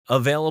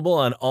Available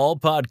on all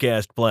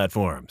podcast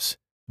platforms.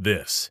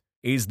 This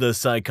is the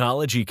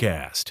Psychology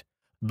Cast,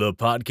 the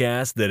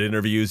podcast that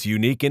interviews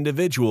unique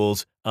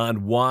individuals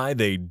on why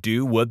they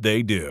do what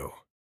they do.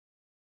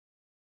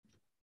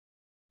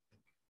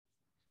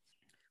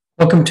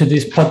 Welcome to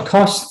this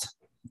podcast,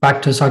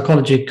 back to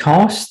Psychology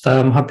Cast.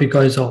 Hope you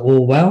guys are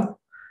all well.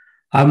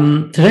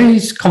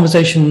 Today's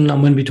conversation,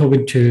 I'm going to be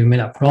talking to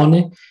Milap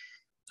Rani,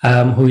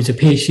 who is a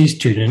PhD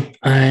student,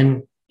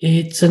 and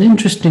it's an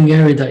interesting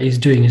area that he's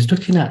doing. He's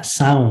looking at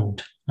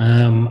sound,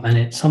 and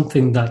it's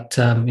something that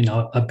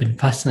I've been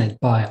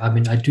fascinated by. I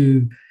mean, I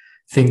do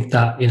think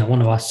that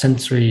one of our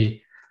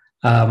sensory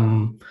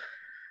kind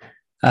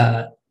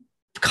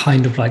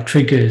of like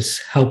triggers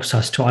helps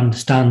us to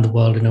understand the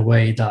world in a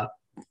way that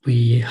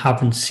we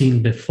haven't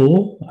seen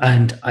before,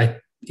 and I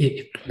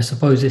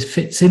suppose it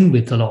fits in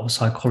with a lot of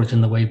psychology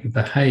and the way we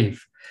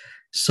behave.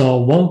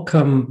 So,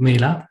 welcome,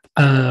 Milap.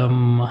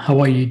 How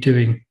are you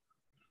doing?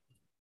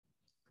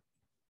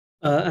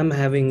 I'm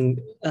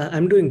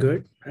doing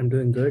good.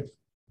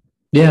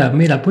 Yeah,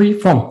 Milap, where are you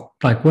from?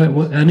 Like, where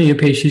I know you're a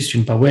PhD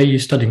student, but where are you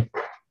studying?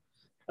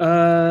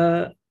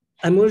 I'm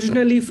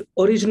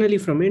originally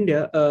from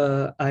India.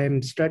 I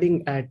am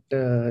studying at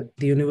the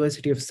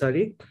University of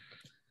Surrey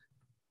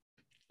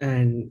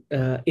and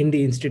in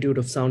the Institute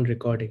of Sound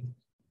Recording.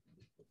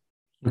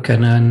 Okay,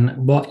 and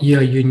what year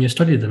are you in your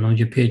study then, on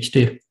your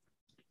PhD?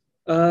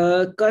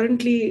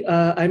 Currently,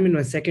 I'm in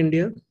my second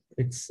year.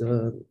 It's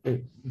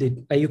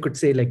you could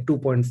say like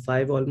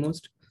 2.5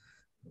 almost.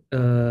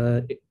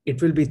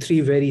 It will be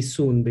 3 very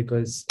soon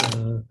because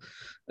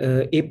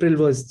April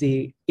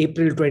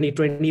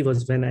 2020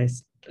 was when I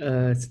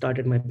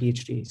started my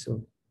PhD.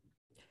 So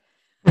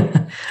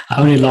I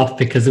only laughed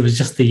because it was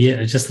just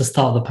the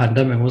start of the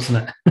pandemic,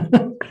 wasn't it?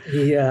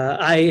 Yeah,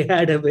 I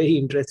had a very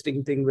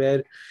interesting thing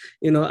where,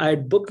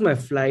 I'd booked my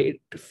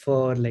flight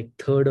for like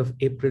 3rd of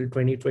April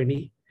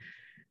 2020.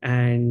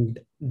 And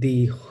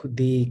the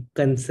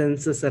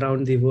consensus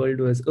around the world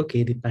was,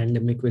 okay, the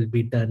pandemic will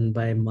be done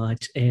by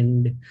March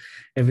end.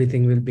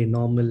 Everything will be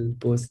normal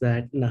post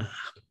that. Nah.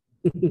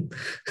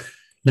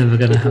 Never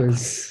gonna happen.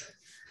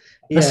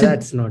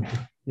 That's not.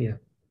 Yeah.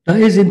 That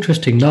is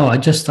interesting. No, I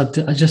just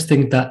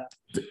think that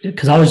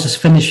because I was just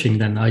finishing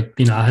then. I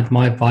had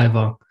my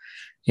Viva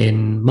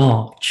in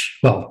March.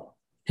 Well,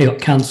 it got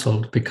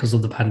cancelled because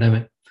of the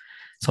pandemic.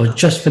 So I was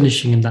just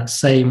finishing in that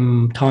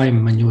same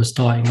time when you were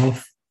starting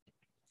off.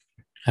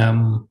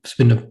 It's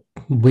been a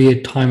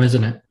weird time,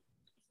 isn't it?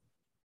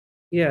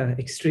 Yeah,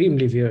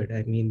 extremely weird.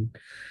 I mean,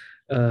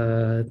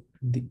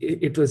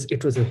 it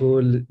was a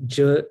whole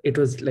journey. It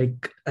was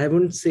like, I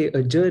wouldn't say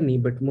a journey,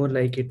 but more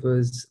like it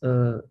was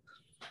a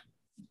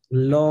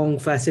long,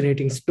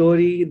 fascinating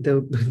story.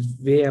 The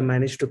way I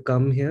managed to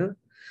come here,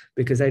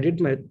 because I did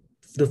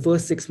the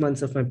first 6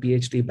 months of my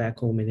PhD back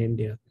home in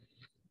India,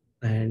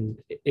 and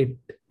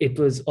it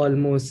was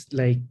almost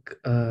like.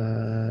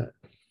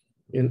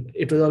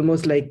 It was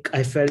almost like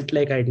I felt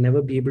like I'd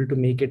never be able to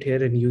make it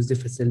here and use the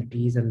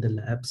facilities and the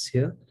labs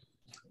here,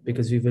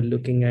 because we were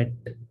looking at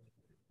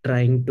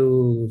trying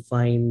to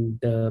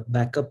find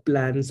backup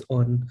plans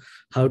on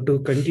how to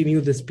continue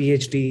this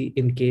PhD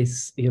in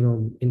case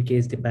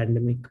the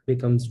pandemic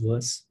becomes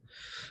worse.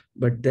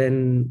 But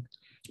then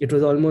it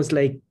was almost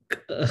like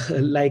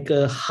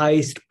a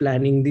heist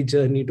planning the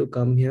journey to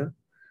come here.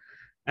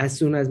 As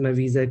soon as my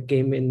visa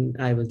came in,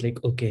 I was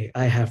like, okay,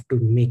 I have to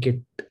make it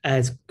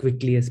as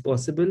quickly as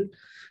possible,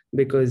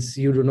 because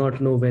you do not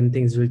know when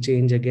things will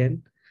change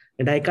again.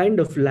 And I kind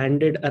of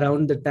landed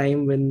around the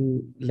time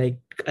when, like,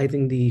 I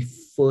think the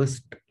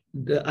first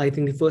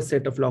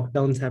set of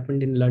lockdowns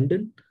happened in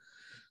London.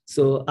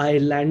 So I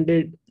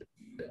landed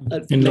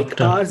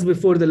hours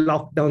before the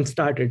lockdown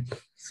started.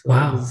 So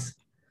wow.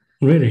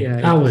 Really?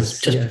 Yeah,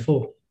 hours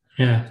before.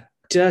 Yeah.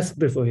 Just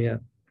before, yeah.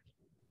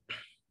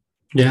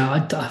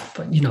 Yeah,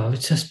 but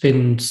it's just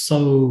been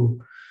so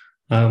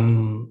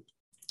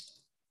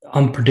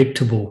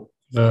unpredictable,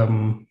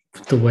 the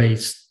way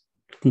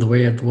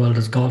the world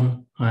has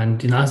gone,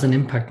 and has an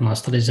impact on our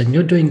studies. And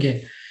you're doing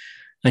it,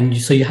 and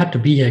so you had to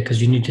be here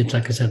because you needed,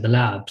 like I said, the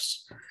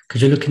labs,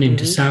 because you're looking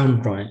into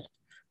sound, right?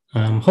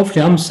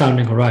 Hopefully, I'm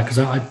sounding all right, because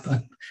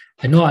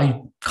I know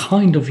I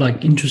kind of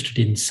like interested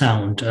in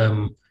sound,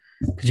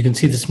 because you can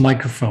see this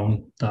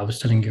microphone that I was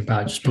telling you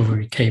about just before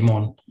we came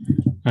on.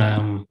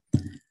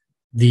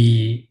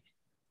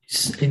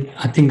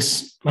 I think,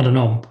 I don't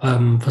know,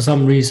 for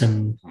some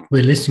reason,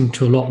 we're listening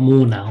to a lot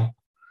more now.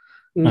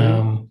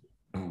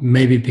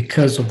 Maybe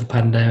because of the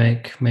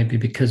pandemic, maybe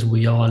because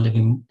we are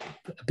living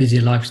a busy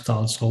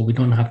lifestyle, so we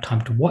don't have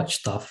time to watch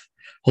stuff.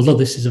 Although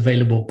this is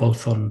available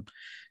both on,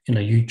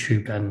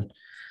 YouTube and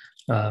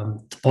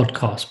the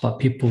podcast, but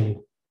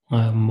people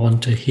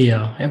want to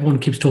hear. Everyone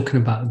keeps talking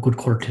about good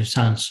quality of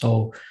sound.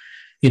 So,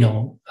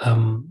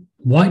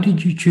 why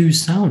did you choose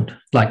sound?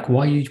 Like,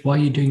 why are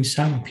you doing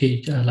sound?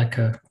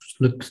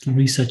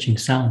 Researching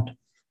sound.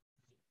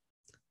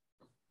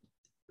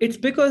 It's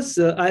because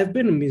I've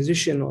been a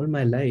musician all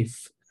my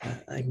life.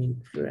 I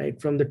mean,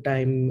 right from the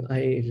time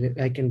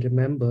I can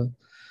remember,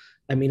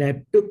 I mean,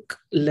 I took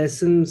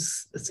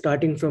lessons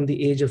starting from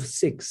the age of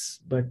 6,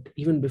 but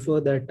even before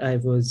that, I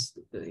was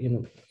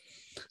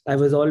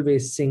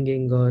always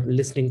singing or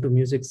listening to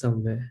music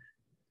somewhere.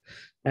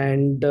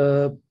 And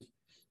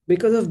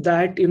because of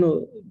that,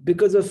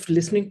 because of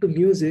listening to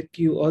music,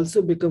 you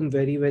also become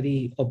very,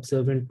 very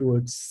observant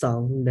towards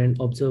sound and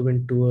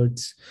observant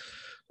towards,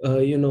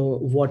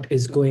 what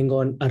is going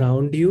on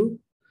around you.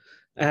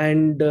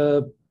 And,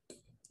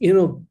 you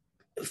know,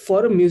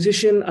 for a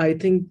musician, I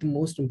think the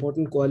most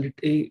important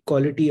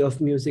quality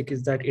of music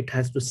is that it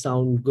has to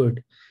sound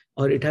good,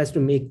 or it has to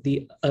make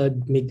the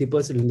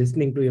person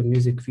listening to your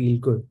music feel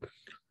good.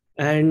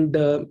 And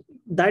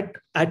that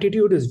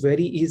attitude is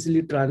very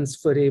easily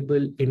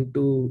transferable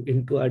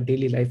into our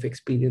daily life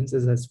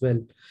experiences as well,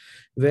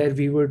 where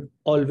we would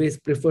always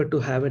prefer to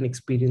have an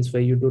experience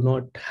where you do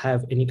not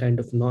have any kind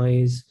of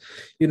noise,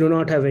 you do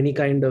not have any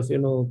kind of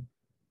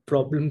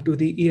problem to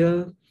the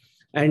ear.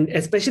 And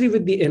especially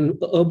with the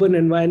urban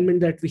environment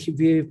that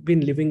we've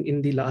been living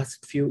in the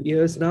last few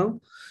years now,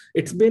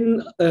 it's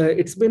been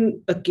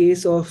a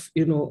case of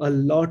a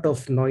lot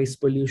of noise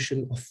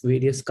pollution of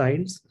various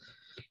kinds.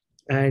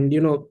 And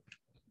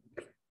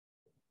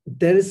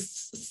there is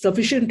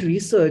sufficient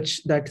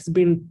research that's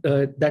been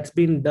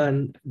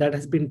done, that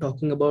has been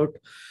talking about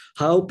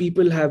how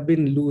people have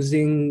been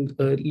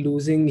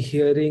losing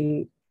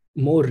hearing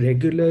more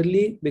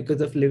regularly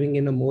because of living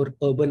in a more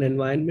urban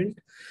environment,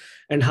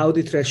 and how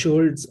the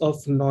thresholds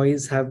of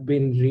noise have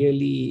been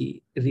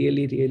really,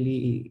 really,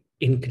 really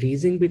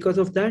increasing because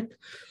of that.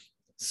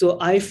 So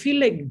I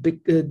feel like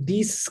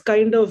these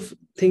kind of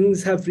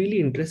things have really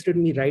interested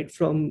me right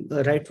from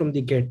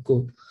the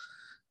get-go.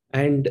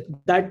 And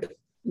that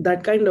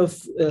kind of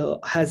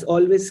has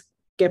always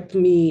kept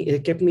me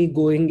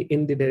going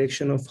in the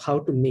direction of how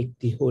to make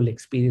the whole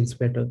experience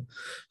better,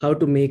 how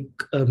to make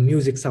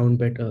music sound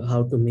better,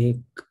 how to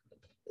make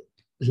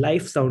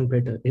life sound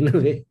better in a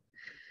way.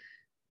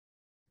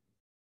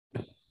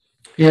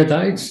 Yeah,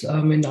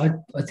 I mean,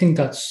 I think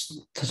that's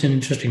such an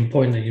interesting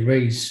point that you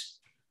raise.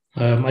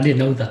 I didn't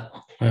know that.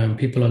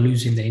 People are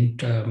losing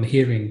their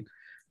hearing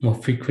more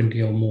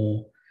frequently or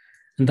more.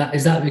 And that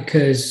is that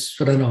because,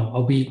 I don't know,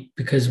 are we,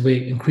 because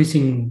we're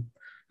increasing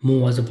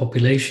more as a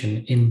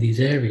population in these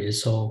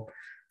areas, so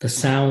the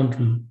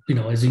sound,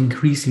 is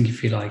increasing,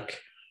 if you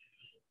like.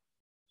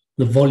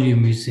 The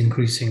volume is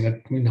increasing.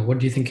 What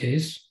do you think it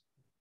is?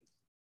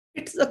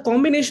 It's a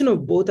combination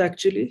of both,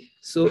 actually.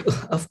 So,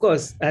 of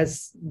course,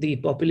 as the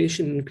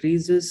population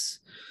increases,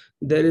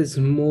 there is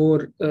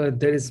more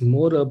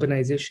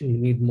urbanization. You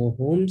need more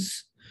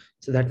homes.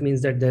 So that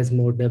means that there's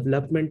more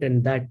development,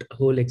 and that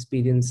whole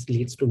experience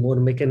leads to more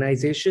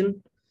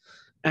mechanization.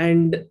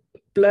 And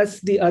plus,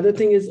 the other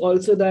thing is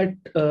also that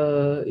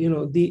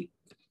the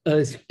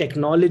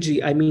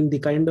technology. I mean, the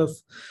kind of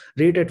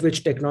rate at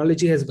which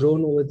technology has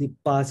grown over the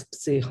past,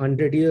 say,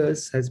 100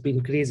 years has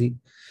been crazy.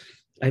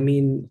 I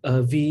mean,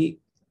 we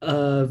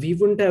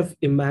wouldn't have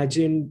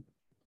imagined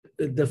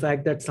the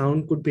fact that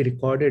sound could be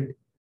recorded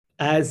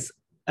as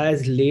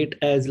as late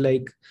as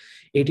like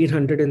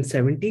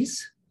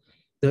 1870s.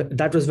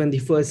 That was when the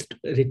first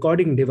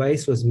recording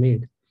device was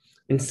made.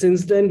 And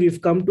since then,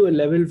 we've come to a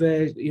level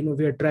where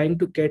we are trying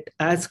to get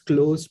as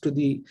close to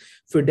the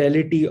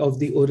fidelity of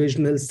the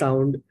original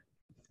sound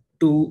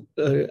to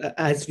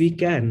as we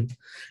can.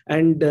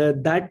 And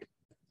that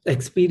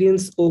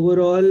experience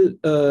overall,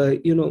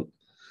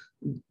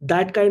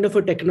 that kind of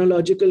a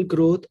technological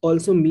growth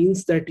also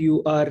means that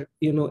you are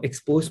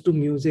exposed to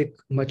music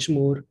much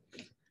more,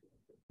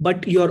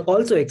 but you're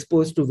also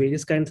exposed to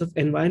various kinds of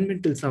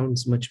environmental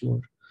sounds much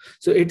more.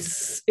 So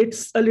it's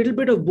a little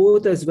bit of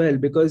both as well,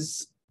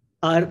 because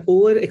our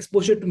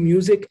overexposure to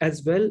music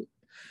as well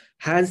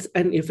has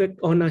an effect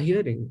on our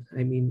hearing.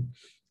 I mean,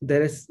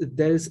 there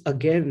is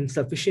again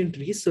sufficient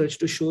research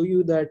to show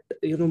you that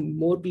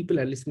more people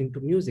are listening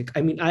to music.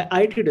 I mean,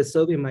 I did a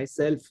survey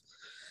myself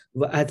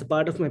as a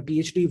part of my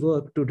PhD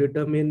work to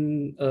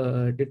determine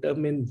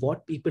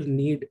what people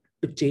need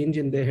to change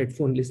in their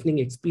headphone listening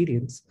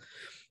experience.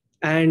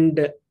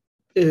 And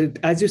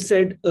as you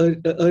said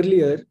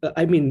earlier,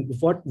 I mean,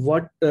 what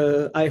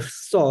I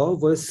saw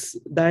was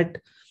that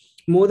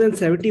more than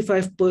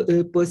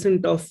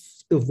 75% of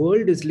the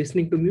world is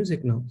listening to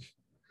music now,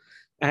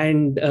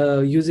 and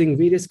using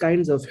various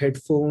kinds of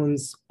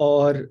headphones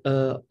or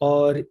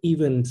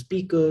even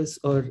speakers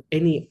or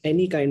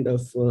any kind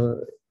of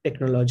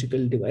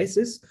technological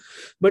devices.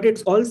 But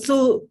it's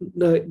also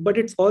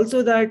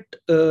that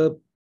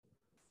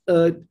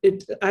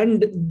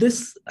and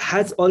this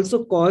has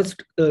also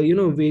caused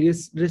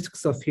various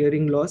risks of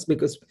hearing loss,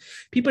 because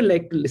people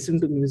like to listen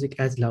to music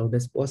as loud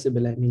as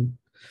possible. I mean,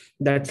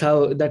 that's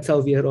how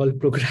we are all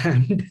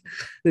programmed.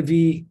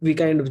 We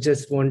kind of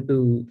just want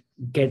to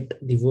get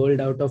the world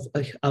out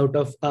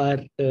of our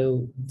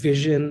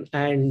vision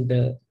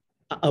and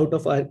out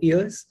of our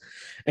ears,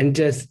 and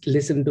just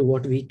listen to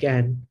what we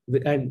can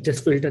and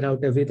just filter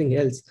out everything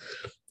else.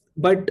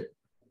 But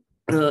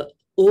uh,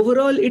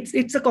 overall,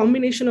 it's a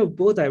combination of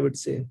both, I would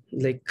say.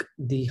 Like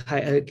the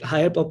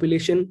higher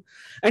population,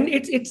 and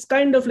it's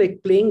kind of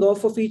like playing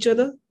off of each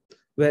other.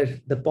 where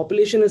the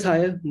population is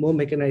higher, more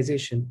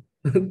mechanization.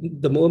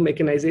 The more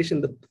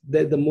mechanization,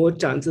 the more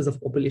chances of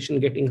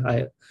population getting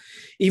higher.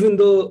 Even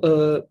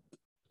though,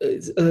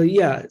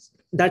 yeah,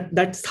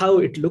 that's how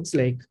it looks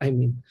like. I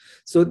mean,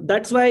 so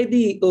that's why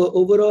the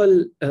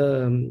overall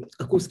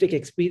acoustic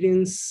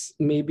experience,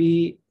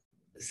 maybe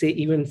say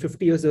even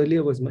 50 years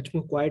earlier, was much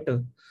more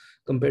quieter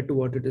compared to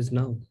what it is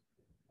now.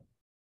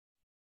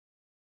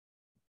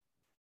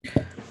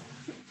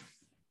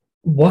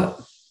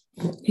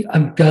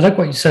 I like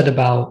what you said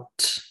about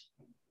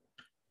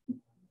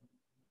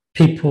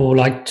people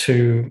like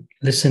to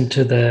listen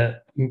to the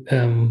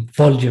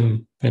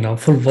volume,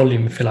 full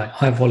volume, if you like,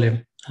 high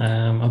volume.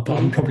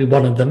 I'm probably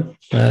one of them.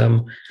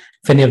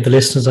 If any of the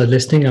listeners are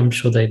listening, I'm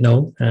sure they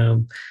know.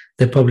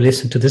 They probably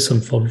listen to this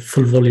on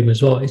full volume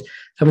as well.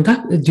 I mean,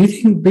 do you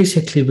think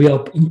basically we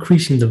are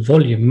increasing the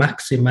volume,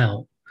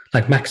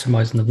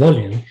 maximizing the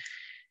volume,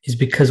 is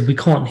because we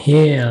can't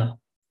hear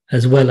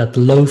as well at the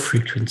low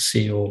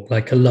frequency or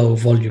like a low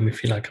volume,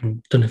 if you like? I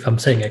don't know if I'm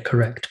saying it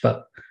correct,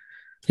 but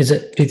do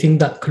you think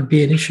that could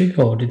be an issue,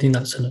 or do you think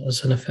that's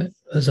an effect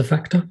as a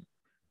factor?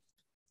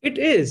 It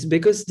is,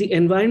 because the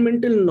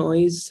environmental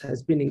noise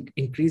has been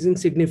increasing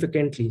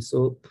significantly.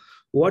 So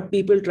what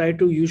people try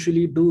to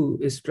usually do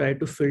is try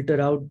to filter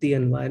out the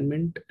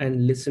environment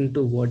and listen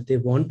to what they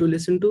want to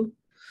listen to.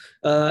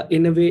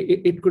 In a way,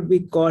 it could be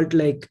called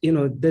like,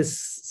 there's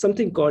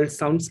something called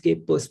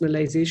soundscape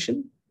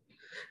personalization,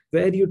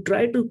 where you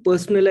try to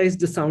personalize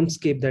the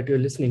soundscape that you're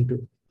listening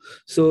to.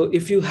 So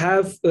if you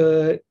have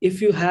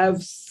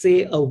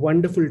say a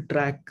wonderful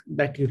track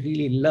that you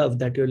really love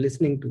that you're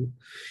listening to,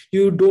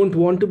 you don't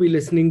want to be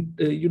listening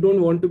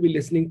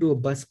to a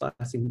bus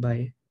passing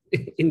by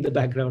in the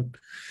background.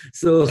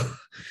 So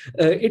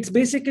it's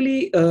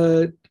basically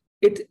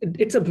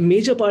it's a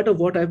major part of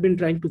what I've been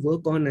trying to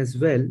work on as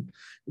well,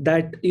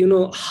 that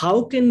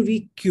how can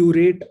we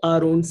curate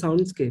our own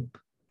soundscape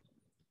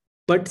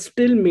but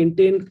still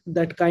maintain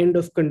that kind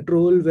of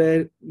control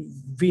where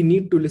we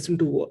need to listen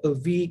to,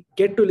 we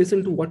get to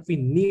listen to what we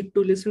need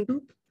to listen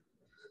to.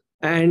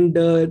 And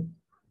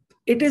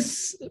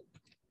it's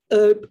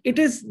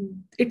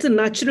a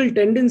natural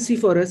tendency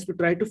for us to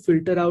try to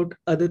filter out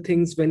other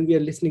things when we are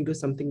listening to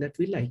something that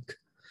we like.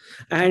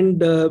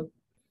 And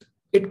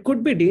it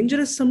could be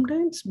dangerous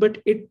sometimes, but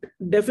it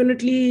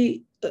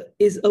definitely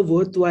is a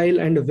worthwhile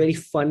and a very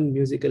fun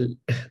musical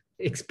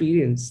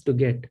experience to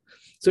get.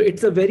 So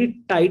it's a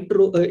very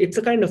tightrope. It's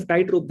a kind of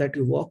tightrope that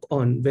you walk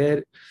on,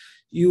 where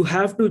you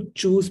have to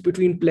choose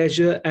between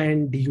pleasure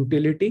and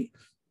utility.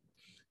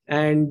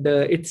 And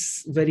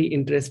it's very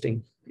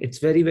interesting. It's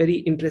very, very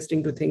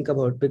interesting to think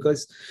about,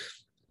 because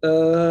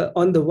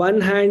on the one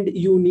hand,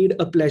 you need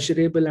a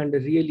pleasurable and a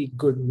really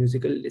good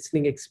musical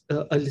listening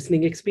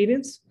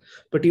experience,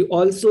 but you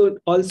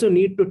also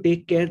need to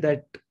take care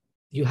that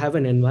you have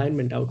an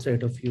environment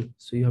outside of you.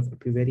 So you have to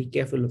be very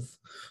careful of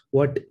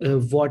what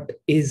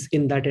is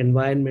in that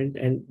environment,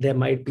 and there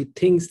might be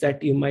things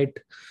that you might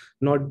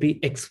not be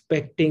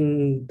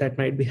expecting that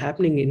might be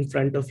happening in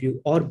front of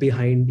you or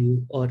behind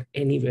you or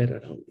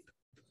anywhere around you.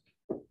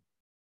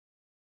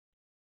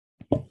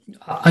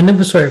 I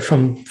never saw it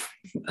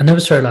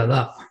like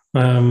that.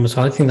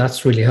 So I think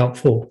that's really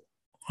helpful,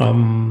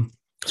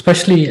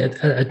 especially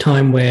at a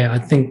time where I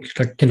think,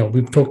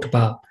 we've talked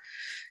about,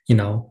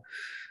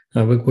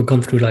 we've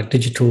gone through like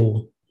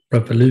digital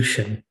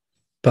revolution,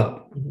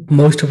 but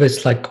most of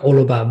it's like all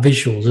about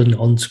visuals and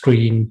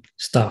on-screen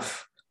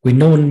stuff.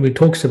 No one really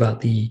talks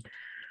about the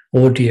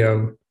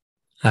audio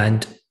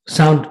and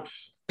sound,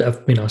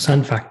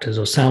 sound factors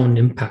or sound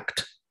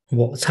impact,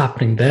 what's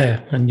happening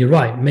there. And you're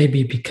right,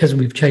 maybe because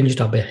we've changed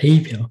our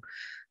behavior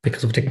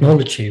because of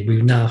technology,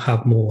 we now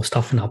have more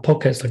stuff in our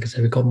pockets. Like I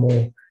said, we've got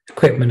more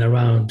equipment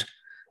around,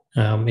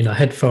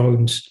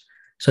 headphones.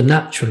 So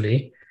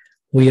naturally,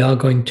 we are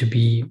going to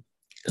be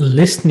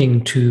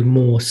listening to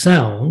more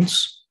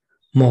sounds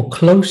more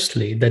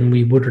closely than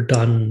we would have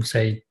done,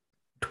 say,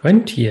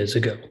 20 years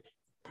ago,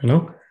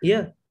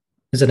 Yeah.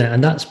 Isn't it?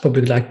 And that's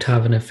probably like to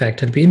have an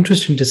effect. It'd be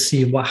interesting to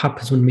see what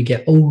happens when we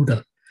get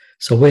older.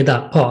 So we're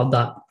that part of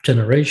that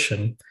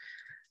generation.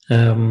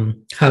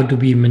 How do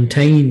we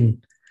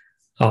maintain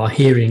our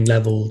hearing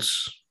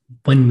levels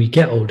when we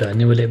get older? And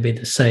will it be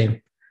the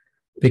same?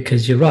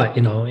 Because you're right,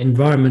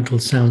 environmental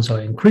sounds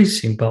are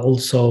increasing, but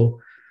also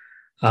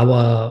I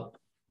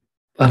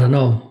don't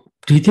know.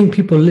 Do you think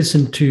people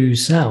listen to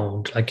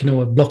sound, like,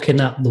 blocking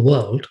out the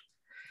world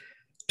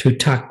to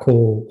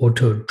tackle or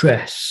to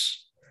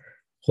address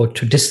or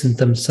to distance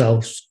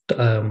themselves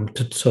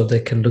so they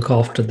can look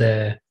after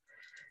their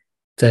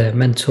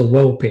mental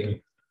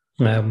well-being?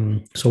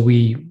 So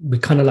we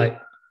kind of like,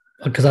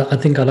 because I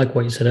think I like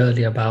what you said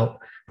earlier about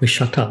we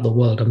shut out the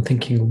world. I'm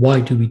thinking, why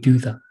do we do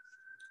that?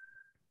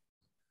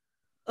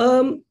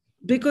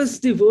 Because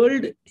the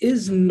world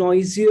is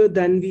noisier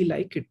than we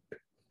like it.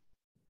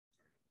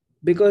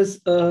 Because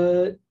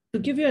to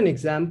give you an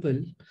example,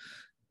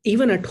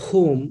 even at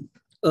home,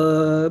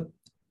 the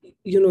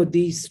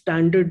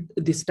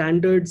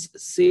standards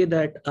say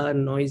that our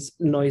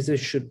noises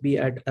should be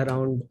at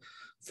around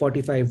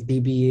 45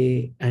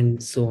 dBA,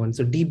 and so on.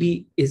 So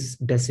dB is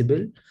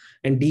decibel,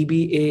 and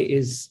dBA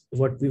is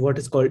what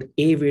is called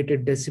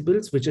A-weighted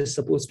decibels, which is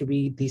supposed to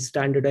be the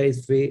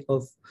standardized way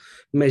of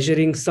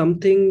measuring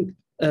something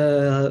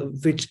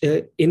which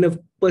in a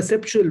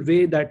perceptual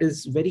way that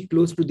is very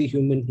close to the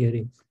human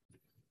hearing.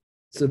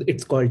 So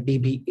it's called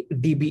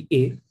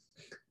dBA.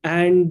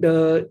 And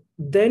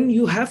then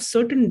you have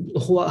certain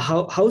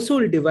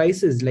household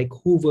devices like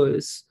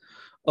hoovers,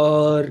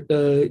 or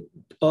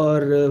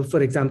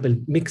for example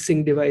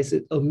mixing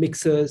devices or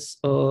mixers,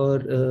 or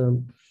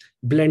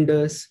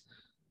blenders.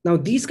 Now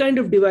these kind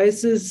of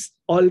devices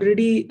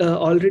already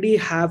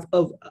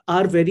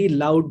are very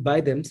loud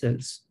by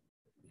themselves.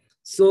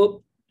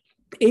 So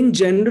in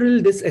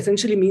general, this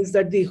essentially means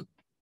that the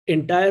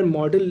entire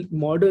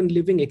modern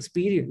living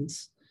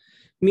experience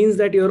means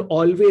that you're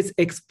always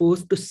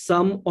exposed to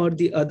some or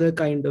the other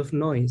kind of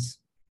noise,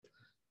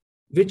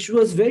 which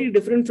was very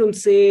different from,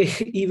 say,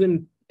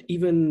 even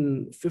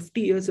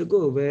 50 years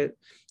ago, where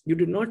you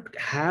did not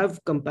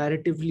have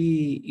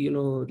comparatively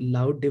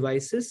loud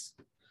devices.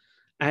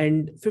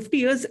 And 50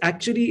 years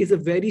actually is a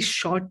very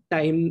short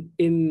time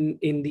in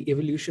the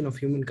evolution of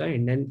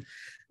humankind. And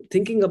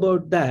thinking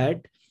about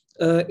that,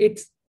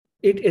 it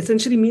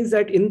essentially means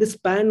that in the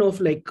span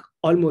of like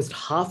almost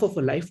half of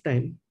a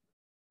lifetime,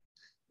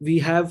 we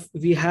have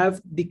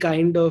the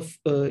kind of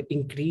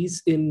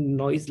increase in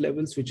noise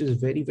levels which is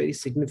very, very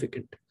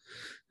significant.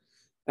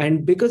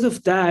 And because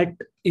of that,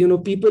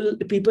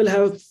 people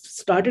have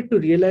started to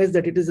realize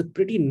that it is a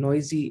pretty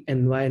noisy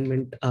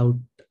environment out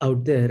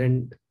there,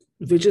 and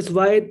which is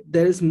why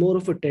there is more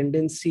of a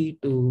tendency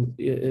to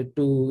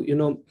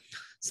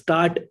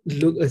start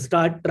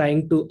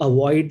trying to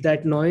avoid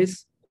that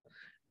noise,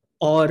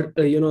 or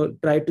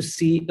try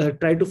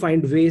to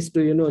find ways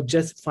to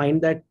just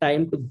find that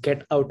time to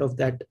get out of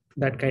that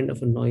kind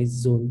of a noise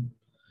zone.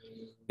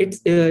 It's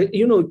there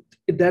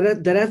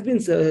have been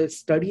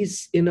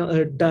studies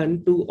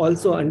done to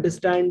also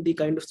understand the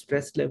kind of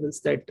stress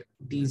levels that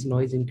these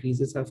noise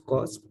increases have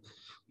caused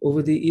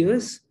over the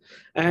years.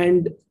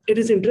 And it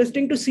is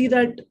interesting to see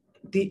that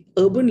the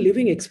urban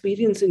living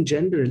experience in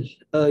general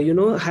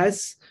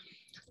has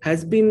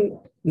been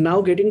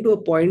now getting to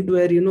a point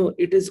where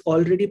it is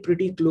already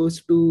pretty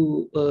close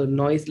to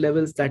noise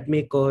levels that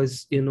may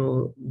cause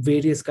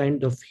various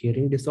kind of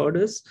hearing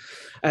disorders,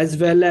 as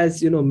well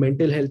as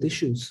mental health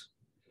issues,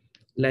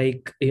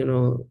 like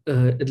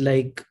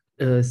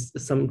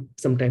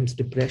sometimes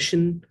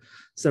depression,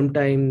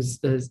 sometimes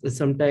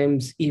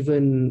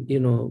even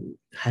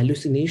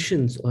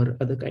hallucinations or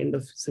other kind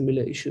of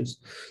similar issues.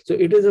 So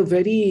it is a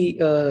very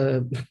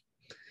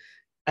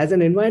as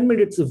an environment,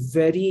 it's a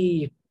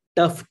very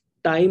tough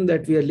time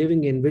that we are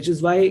living in, which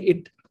is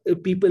why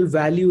people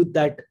value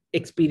that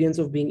experience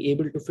of being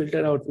able to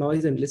filter out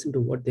noise and listen to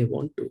what they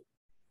want to,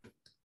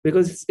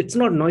 because it's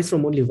not noise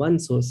from only one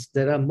source.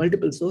 There are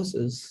multiple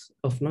sources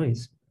of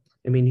noise.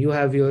 I mean, you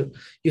have your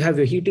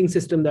heating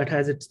system that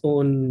has its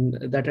own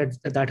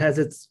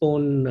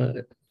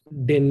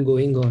din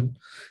going on.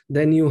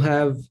 Then you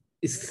have,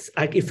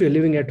 if you're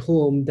living at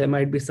home, there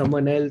might be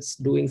someone else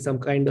doing some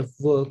kind of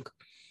work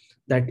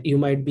that you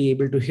might be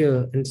able to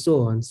hear, and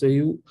so on. So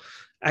you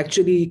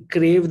actually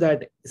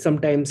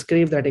sometimes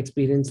crave that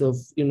experience of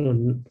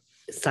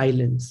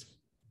silence,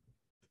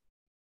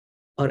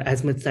 or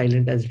as much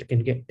silent as it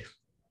can get.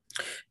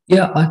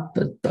 Yeah,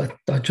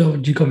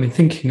 George, you got me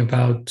thinking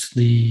about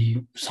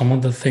some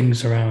of the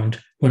things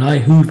around when I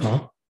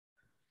hoover.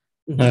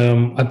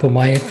 I put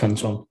my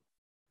headphones on,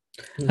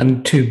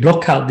 and to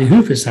block out the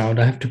hoover sound,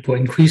 I have to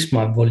increase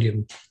my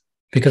volume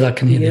because I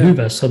can hear the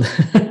hoover. So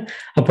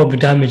I'm probably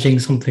damaging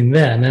something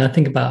there. And then I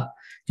think about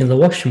the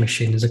washing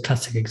machine is a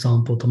classic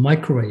example. The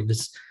microwave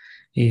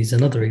is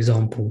another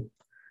example.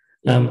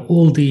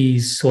 All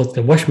these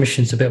the washing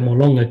machine's a bit more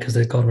longer because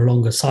they've got a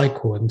longer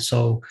cycle, and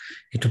so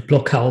it would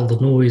block out all the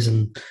noise.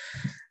 And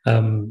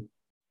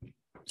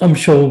I'm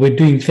sure we're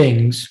doing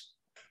things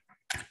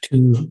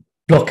to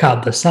block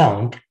out the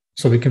sound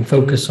so we can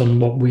focus on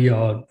what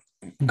we're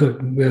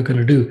going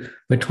to do.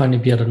 We're trying to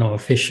be,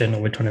 efficient,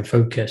 or we're trying to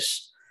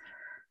focus.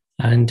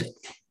 And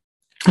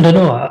I don't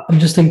know, I'm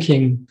just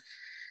thinking,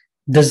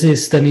 does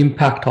this then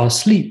impact our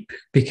sleep?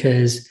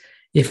 Because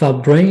if our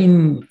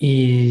brain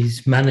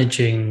is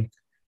managing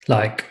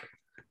like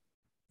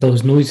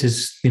those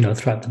noises,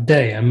 throughout the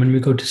day, and when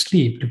we go to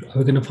sleep,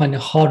 we're going to find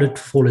it harder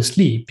to fall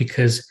asleep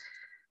because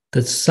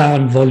the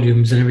sound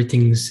volumes and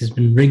everything has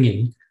been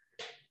ringing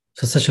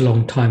for such a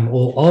long time.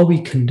 Or are we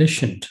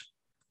conditioned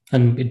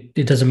and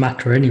it doesn't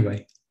matter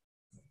anyway?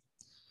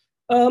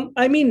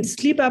 I mean,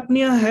 sleep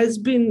apnea has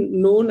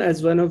been known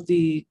as one of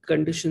the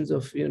conditions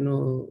of,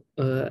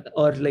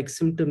 or like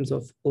symptoms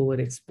of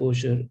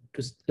overexposure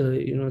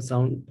to,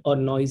 sound or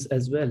noise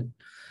as well.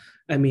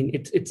 I mean,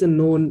 it's a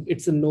known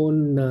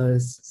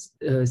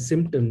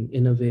symptom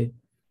in a way,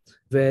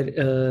 where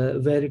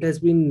it has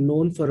been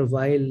known for a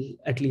while,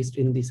 at least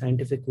in the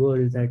scientific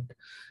world, that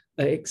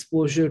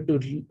exposure to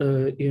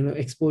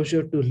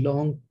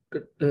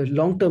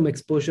long-term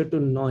exposure to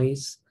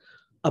noise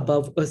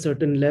above a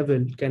certain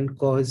level can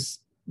cause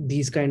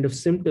these kind of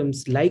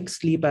symptoms like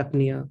sleep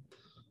apnea,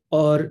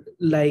 or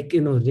like,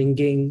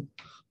 ringing,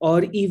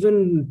 or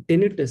even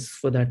tinnitus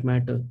for that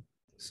matter.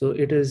 So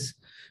it is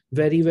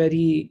very,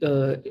 very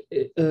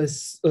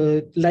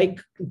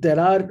like there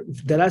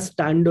are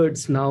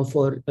standards now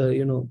for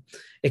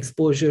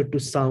exposure to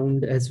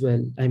sound as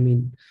well. I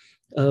mean,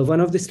 one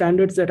of the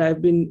standards that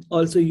I've been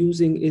also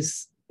using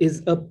is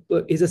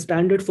a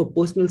standard for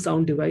personal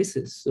sound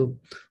devices. So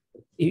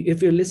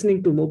if you're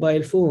listening to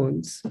mobile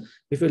phones,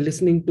 if you're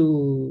listening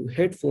to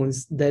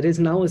headphones, there is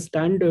now a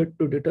standard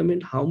to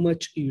determine how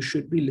much you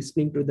should be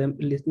listening to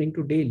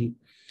daily.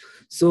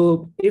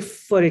 So if,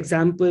 for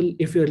example,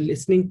 if you're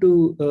listening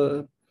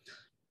to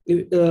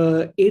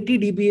 80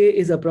 dBA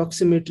is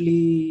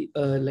approximately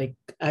like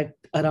at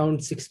around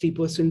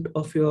 60%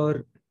 of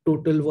your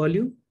total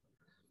volume.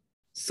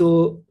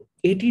 So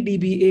 80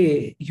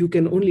 dBA you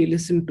can only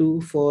listen to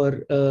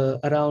for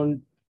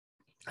around,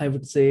 I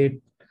would say,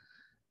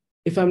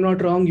 if I'm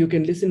not wrong, you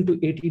can listen to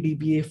 80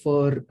 dBA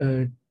for,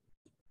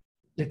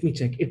 let me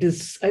check.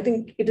 I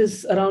think it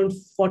is around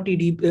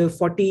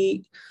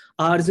 40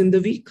 hours in the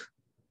week.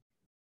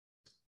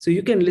 So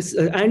you can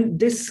listen, and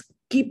this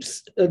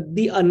keeps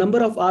the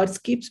number of hours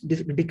keeps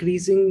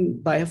decreasing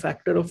by a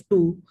factor of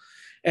 2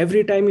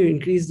 every time you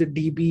increase the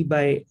dB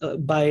by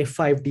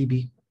 5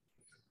 dB.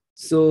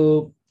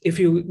 So if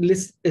you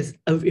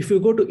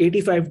go to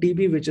 85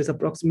 dB, which is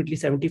approximately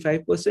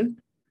 75%,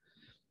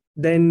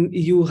 then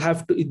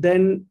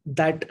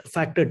that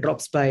factor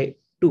drops by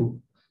 2.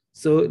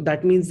 So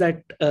that means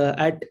that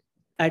at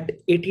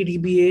 80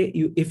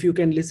 dBA, if you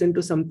can listen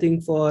to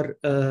something for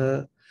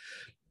 5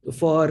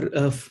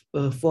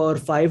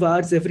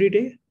 hours every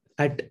day,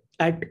 at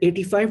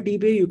 85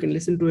 dBA you can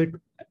listen to it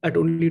at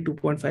only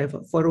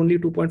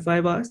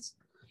 2.5 hours.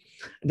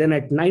 Then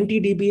at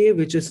 90 dBA,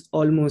 which is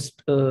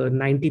almost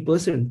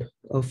 90%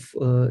 of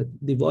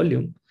the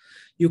volume,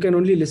 you can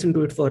only listen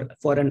to it for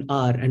an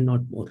hour and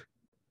not more.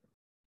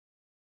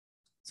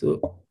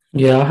 So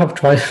yeah, I have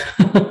tried.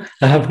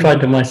 I have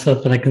tried it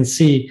myself, and I can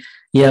see.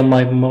 Yeah,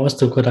 my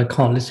master code. I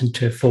can't listen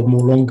to it for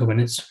more longer when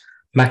it's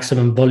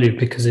maximum volume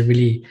because it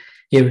really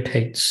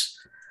irritates,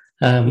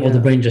 or the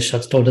brain just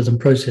shuts down, doesn't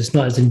process. It's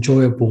not as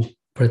enjoyable,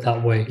 put it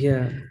that way.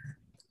 Yeah.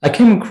 I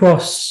came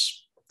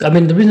across. I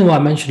mean, the reason why I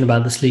mentioned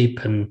about the sleep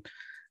and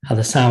how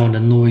the sound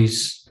and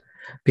noise,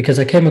 because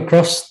I came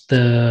across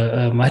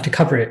I had to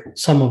cover it,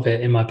 some of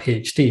it in my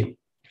PhD.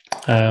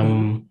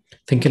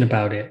 Thinking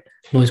about it,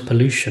 noise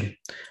pollution.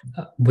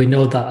 We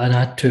know that, and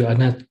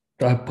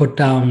I put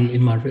down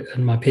in my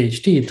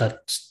PhD that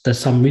there's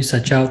some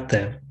research out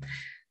there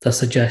that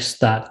suggests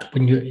that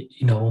when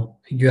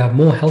you have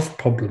more health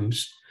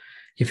problems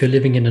if you're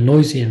living in a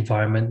noisy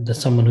environment than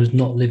someone who's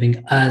not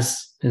living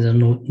as in a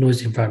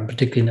noisy environment,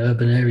 particularly in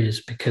urban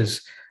areas,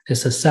 because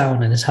it's a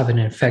sound and it's having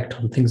an effect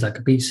on things like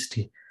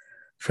obesity,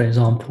 for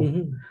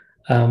example.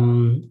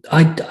 And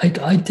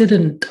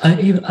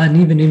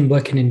even in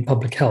working in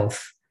public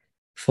health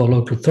for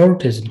local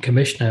authorities and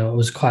commissioner, I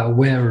was quite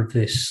aware of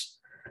this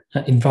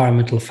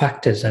environmental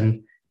factors,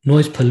 and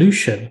noise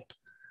pollution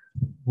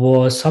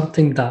was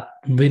something that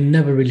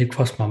never really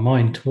crossed my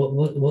mind.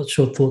 What's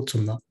your thoughts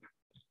on that?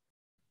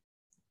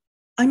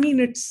 I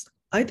mean,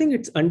 I think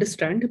it's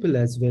understandable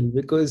as well,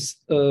 because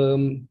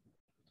to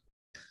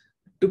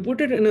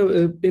put it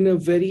in a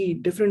very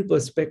different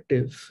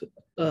perspective,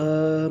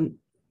 a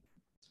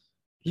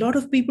lot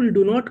of people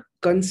do not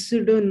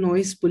consider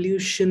noise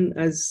pollution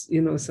as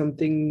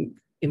something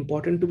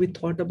important to be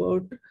thought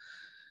about,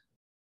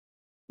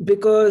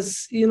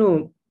 because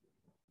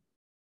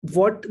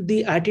what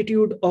the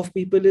attitude of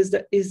people is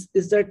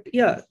that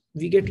yeah,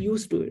 we get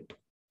used to it,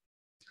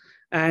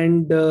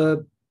 and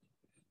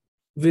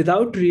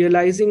without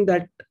realizing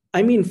that,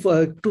 I mean,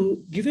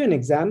 to give you an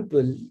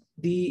example,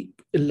 the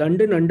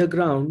London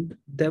Underground,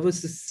 there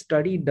was a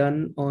study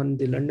done on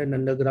the London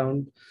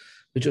Underground,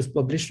 which was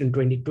published in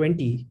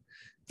 2020,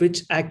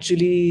 which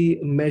actually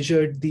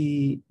measured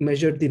the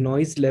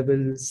noise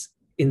levels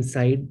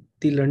inside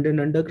the London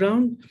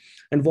Underground.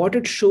 And what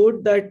it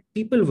showed, that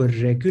people were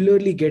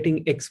regularly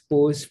getting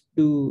exposed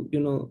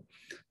to,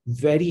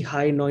 very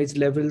high noise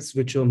levels,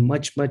 which were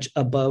much, much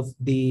above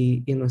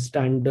the,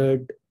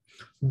 standard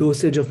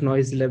dosage of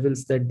noise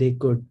levels that they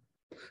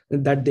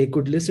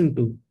could listen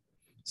to.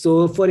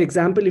 So for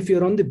example, if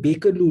you're on the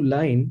Bakerloo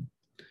line,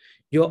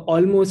 you're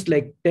almost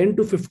like 10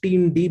 to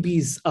 15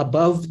 dBs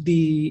above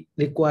the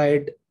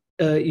required,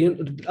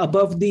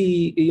 above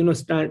the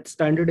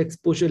standard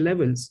exposure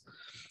levels.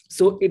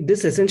 So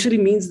this essentially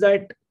means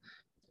that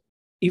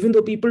even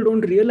though people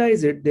don't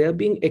realize it, they are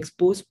being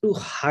exposed to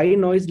high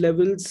noise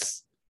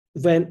levels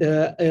when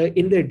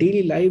in their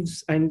daily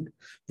lives, and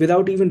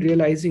without even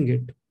realizing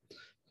it.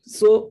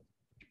 So,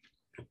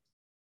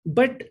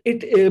 but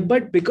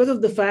because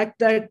of the fact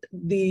that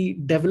the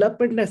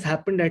development has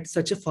happened at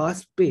such a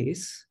fast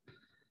pace,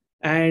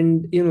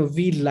 and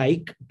we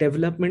like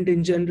development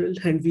in general,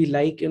 and we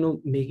like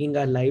making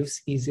our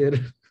lives easier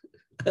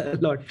a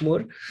lot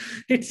more.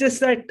 It's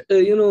just that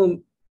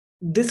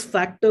this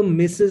factor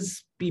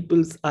misses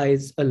people's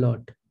eyes a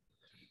lot,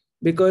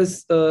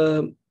 because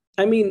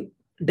I mean,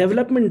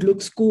 development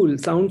looks cool,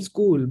 sounds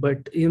cool,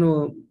 but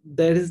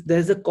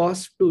there's a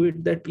cost to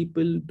it that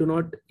people do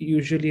not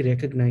usually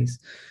recognize.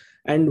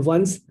 And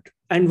once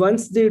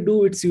they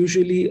do, it's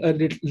usually a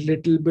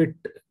little bit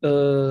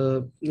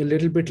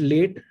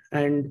late,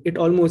 and it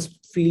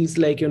almost feels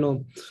like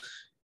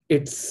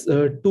it's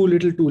too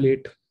little, too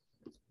late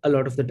a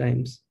lot of the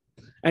times.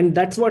 And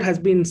that's what has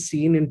been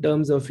seen in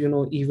terms of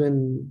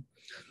even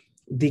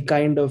the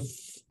kind of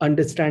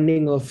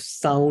understanding of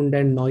sound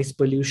and noise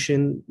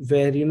pollution,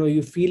 where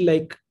you feel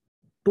like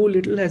too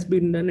little has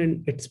been done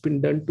and it's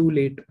been done too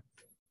late.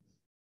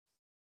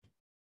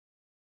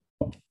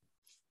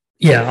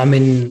 Yeah, I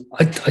mean,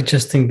 I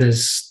just think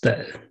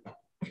that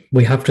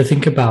we have to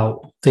think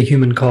about the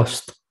human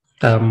cost,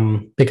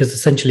 because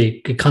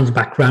essentially it comes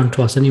back round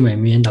to us anyway,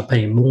 and we end up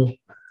paying more.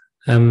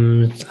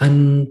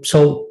 And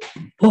so,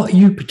 what are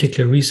you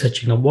particularly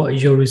researching, or what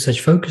is your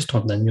research focused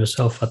on then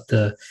yourself at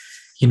the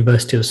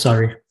University of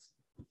Surrey?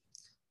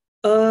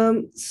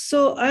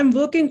 So I'm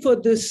working for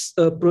this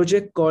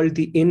project called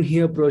the In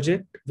Here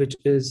project, which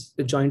is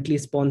jointly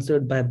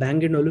sponsored by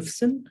Bang &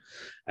 Olufsen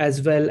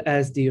as well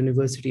as the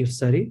University of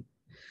Surrey.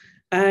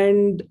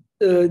 And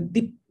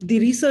the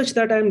research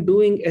that I'm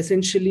doing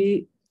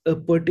essentially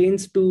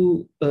pertains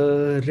to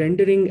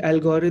rendering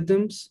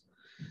algorithms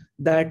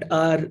that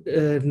are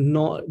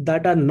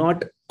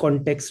not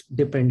context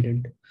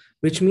dependent,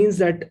 which means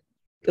that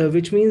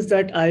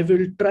I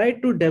will try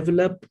to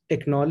develop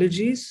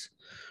technologies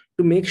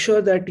to make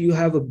sure that you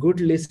have a good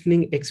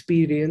listening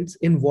experience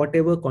in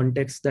whatever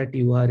context that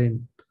you are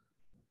in.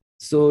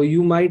 So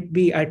you might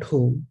be at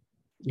home,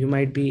 you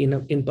might be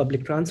in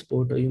public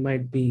transport, or you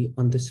might be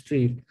on the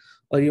street,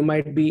 or you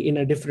might be in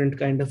a different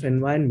kind of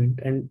environment.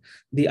 And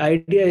the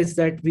idea is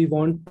that we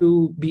want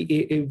to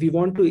be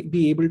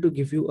able to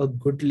give you a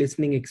good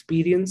listening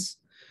experience,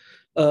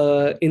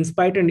 in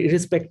spite and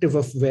irrespective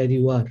of where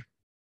you are.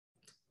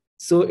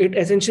 So it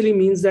essentially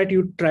means that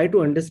you try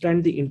to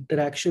understand the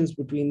interactions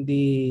between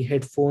the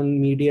headphone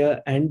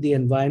media and the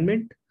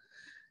environment,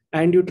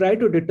 and you try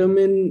to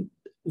determine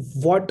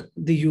what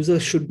the user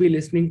should be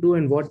listening to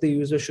and what the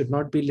user should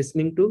not be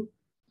listening to,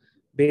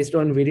 based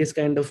on various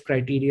kind of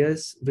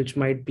criterias, which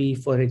might be,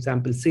 for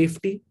example,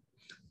 safety,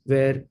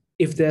 where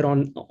if they're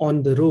on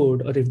the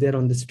road or if they're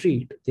on the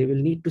street, they will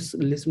need to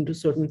listen to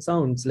certain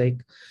sounds,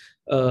 like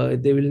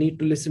they will need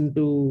to listen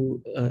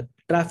to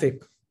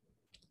traffic,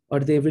 or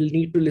they will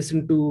need to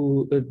listen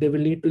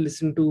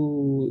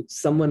to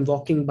someone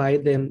walking by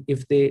them,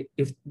 if they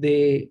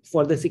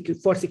for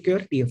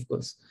security, of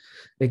course.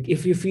 Like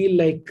if you feel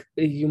like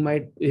you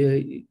might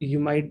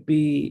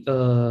be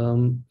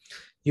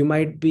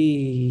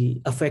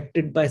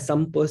affected by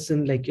some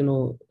person, like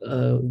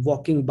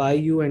walking by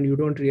you, and you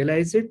don't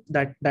realize it,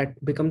 that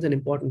becomes an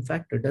important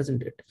factor,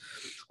 doesn't it?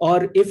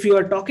 Or if you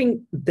are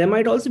talking, there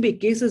might also be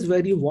cases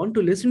where you want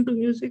to listen to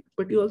music,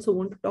 but you also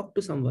want to talk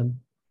to someone.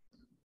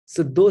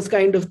 So those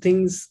kind of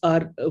things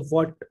are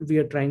what we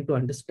are trying to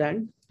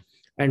understand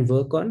and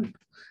work on.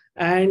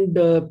 And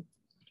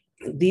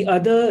the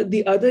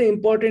other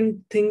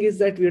important thing is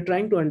that we are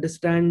trying to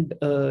understand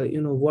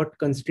what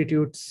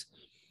constitutes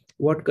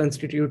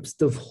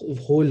the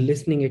whole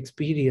listening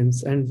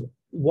experience, and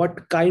what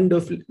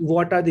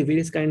are the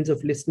various kinds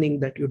of listening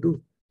that you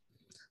do,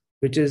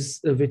 which is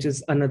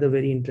another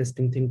very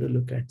interesting thing to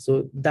look at.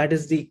 So that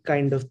is the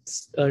kind of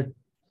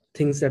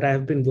things that I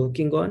have been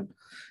working on,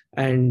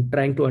 and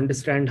trying to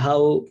understand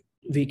how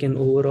we can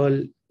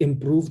overall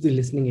improve the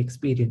listening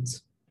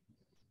experience.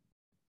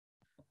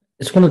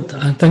 It's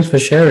thanks for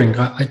sharing.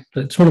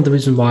 It's one of the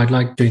reasons why I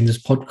like doing this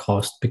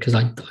podcast, because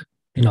I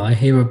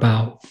hear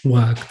about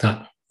work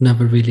that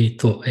never really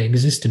thought it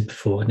existed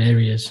before in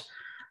areas,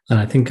 and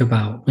I think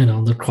about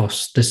the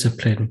cross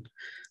discipline.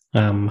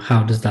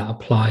 How does that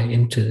apply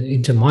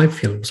into my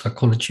field of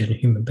psychology and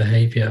human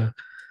behavior,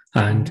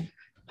 and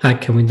how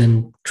can we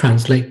then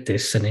translate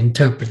this and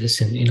interpret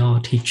this in our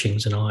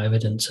teachings and our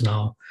evidence and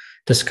our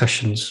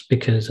discussions?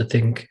 Because I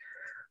think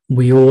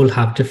we all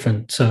have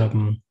different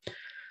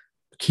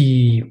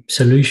key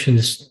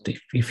solutions,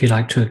 if you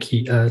like,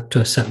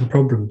 to certain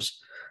problems,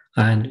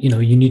 and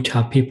you need to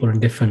have people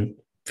in different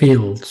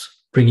fields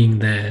bringing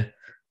their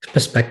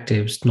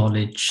perspectives,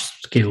 knowledge,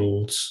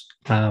 skills,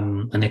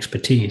 and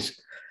expertise,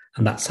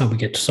 and that's how we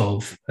get to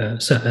solve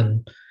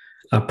certain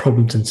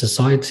problems in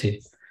society.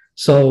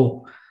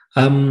 So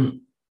yeah,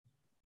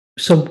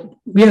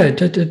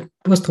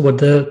 what's the word?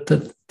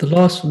 The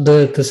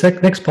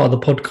next part of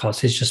the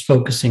podcast is just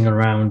focusing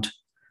around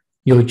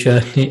your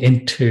journey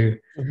into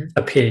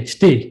a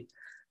PhD.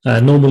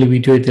 Normally we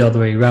do it the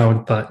other way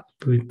around, but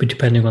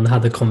depending on how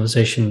the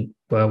conversation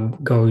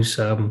goes.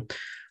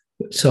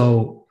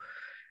 So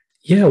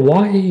yeah,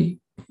 why?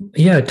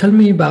 Yeah, tell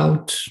me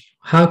about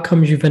how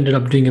come you've ended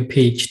up doing a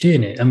PhD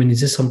in it. I mean,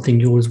 is this something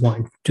you always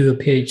wanted to do, a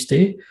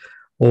PhD,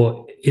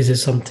 or is it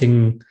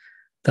something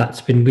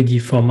that's been with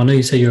you from? I know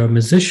you say you're a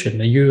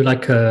musician. Are you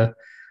like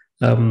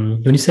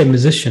when you say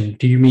musician,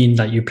 do you mean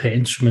that you play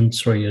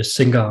instruments or you're a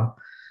singer?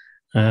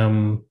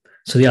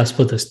 So So yeah, I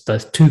suppose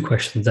there's two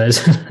questions there,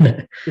 isn't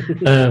it?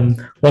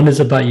 One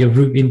is about your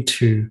route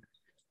into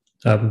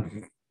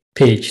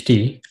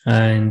PhD,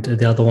 and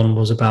the other one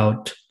was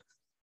about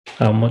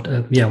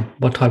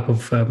what type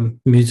of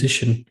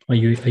musician are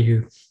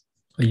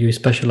you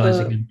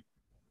specializing in?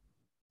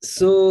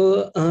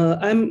 So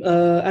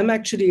I'm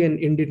actually an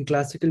Indian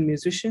classical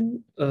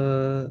musician.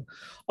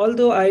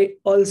 Although I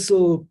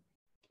also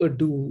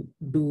do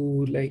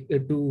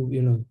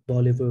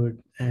Bollywood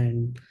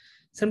and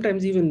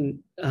sometimes even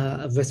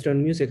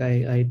Western music.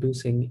 I do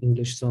sing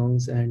English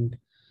songs, and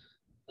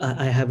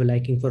I have a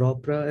liking for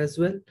opera as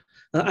well.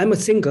 I'm a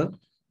singer,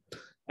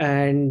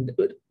 and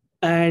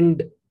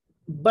and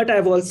but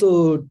I've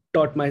also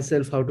taught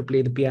myself how to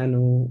play the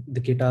piano, the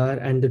guitar,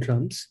 and the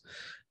drums.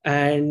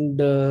 And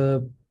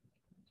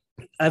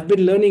I've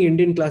been learning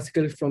Indian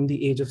classical from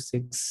the age of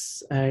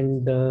 6,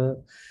 and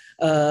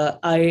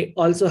I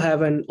also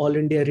have an All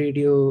India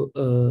Radio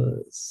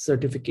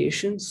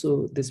certification.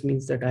 So this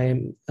means that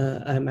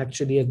I'm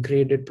actually a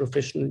graded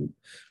professional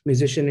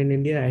musician in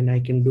India, and I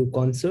can do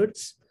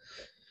concerts.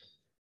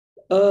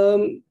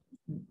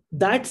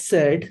 That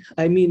said,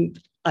 I mean,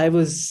 I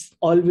was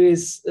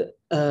always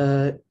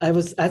I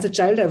was as a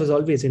child, I was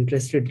always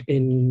interested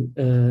in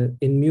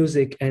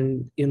music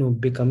and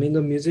becoming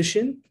a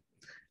musician.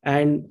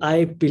 And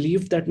I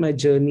believe that my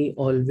journey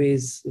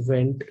always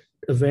went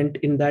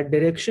in that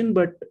direction.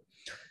 But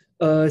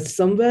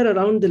somewhere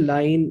around the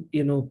line,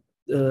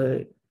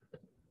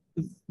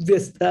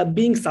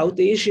 being South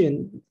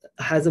Asian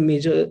has a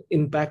major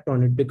impact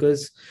on it,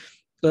 because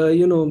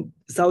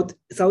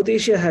South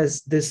Asia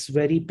has this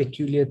very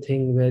peculiar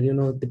thing where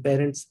the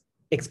parents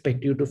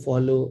expect you to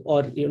follow,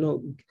 or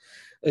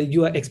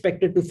you are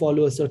expected to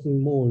follow a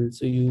certain mold,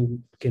 so you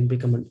can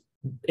become an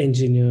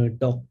engineer,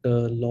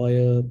 doctor,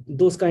 lawyer,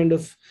 those kind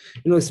of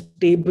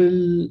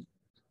stable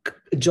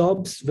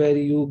jobs where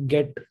you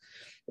get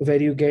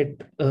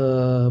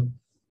uh,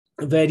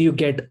 where you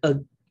get a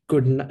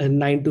good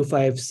 9 to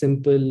 5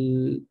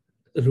 simple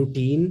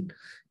routine.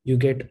 You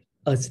get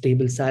a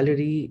stable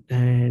salary,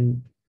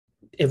 and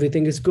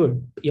everything is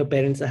good. Your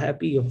parents are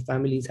happy, your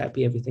family is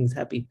happy, everything's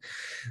happy.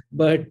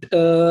 But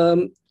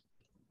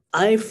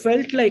I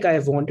felt like I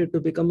wanted to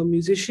become a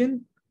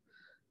musician,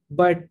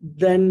 but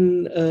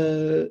then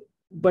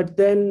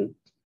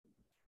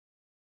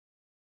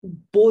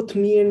both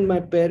me and my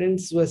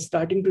parents were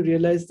starting to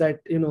realize that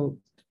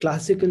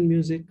classical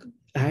music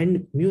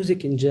and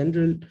music in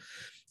general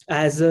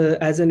as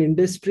an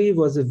industry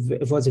was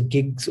a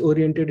gigs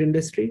oriented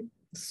industry.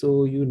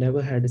 So you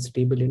never had a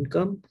stable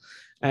income,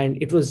 and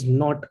it was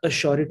not a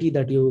surety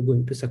that you were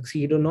going to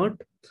succeed or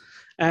not.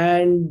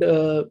 And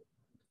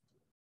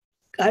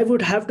I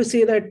would have to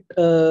say that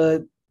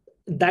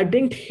that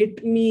didn't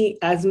hit me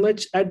as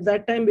much at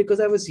that time, because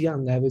I was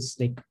young. I was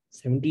like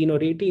 17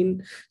 or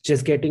 18,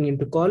 just getting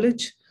into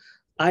college.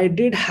 I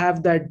did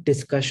have that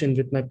discussion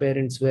with my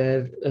parents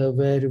where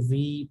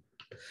we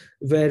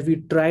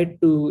tried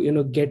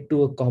to get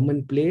to a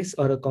common place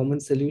or a common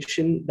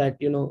solution, that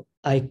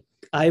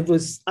I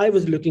was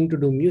looking to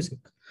do music.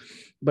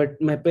 But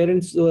my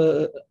parents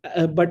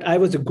but I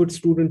was a good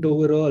student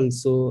overall,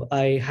 so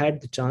I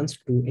had the chance to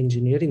do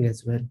engineering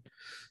as well.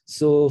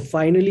 So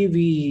finally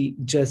we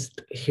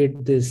just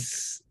hit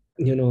this,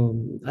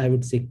 I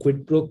would say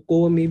quid pro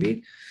quo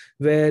maybe,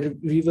 where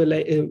we were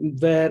like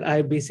where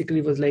I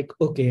basically was like,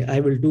 okay, I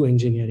will do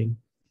engineering.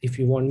 If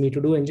you want me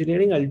to do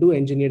engineering, I'll do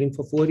engineering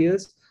for 4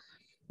 years,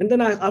 and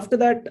then after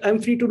that I'm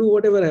free to do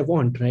whatever I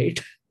want, right?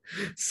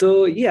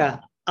 So yeah,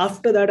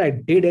 after that I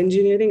did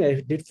engineering.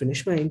 I did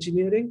finish my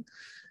engineering.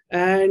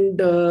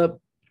 And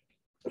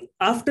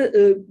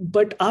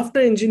after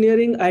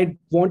engineering, I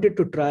wanted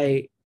to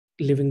try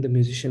living the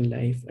musician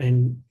life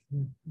and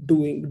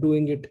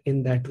doing it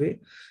in that way,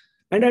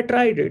 and I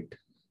tried it.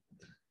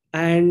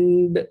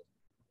 And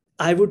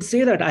I would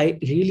say that I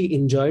really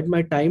enjoyed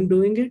my time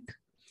doing it,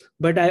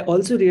 but I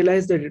also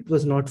realized that it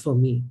was not for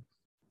me,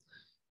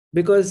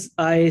 because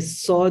I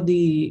saw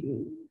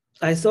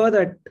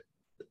that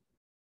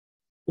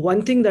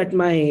one thing that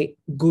my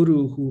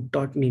guru who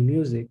taught me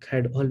music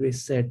had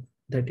always said,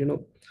 that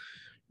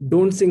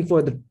don't sing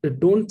for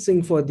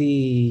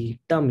the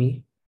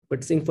tummy,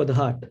 but sing for the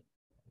heart.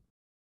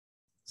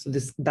 So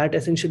that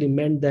essentially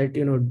meant that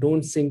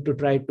don't sing to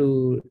try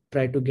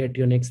to get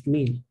your next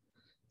meal.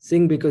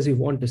 Sing because you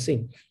want to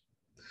sing.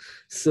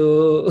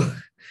 So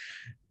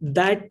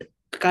that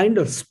kind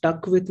of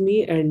stuck with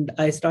me, and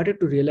I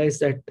started to realize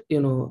that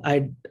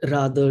I'd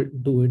rather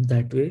do it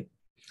that way,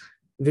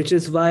 which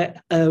is why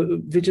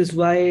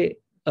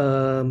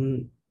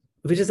um,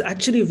 which is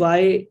actually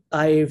why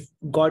I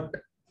got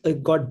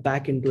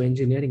back into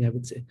engineering, I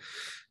would say.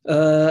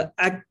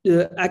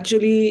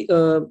 Actually,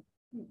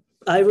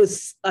 I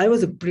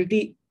was a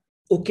pretty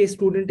okay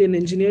student in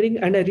engineering,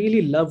 and I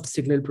really loved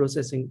signal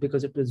processing,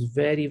 because it was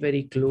very,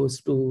 very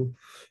close to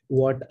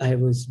what I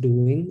was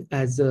doing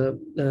at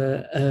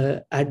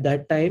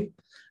that time.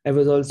 I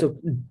was also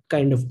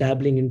kind of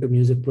dabbling into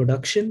music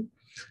production,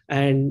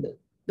 and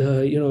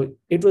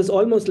it was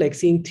almost like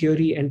seeing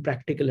theory and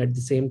practical at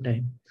the same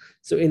time.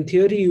 So in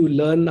theory, you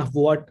learn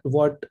what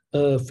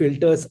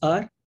filters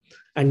are,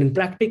 and in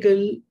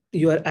practical,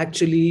 you are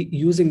actually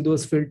using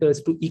those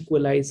filters to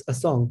equalize a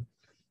song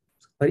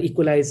or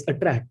equalize a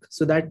track.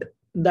 So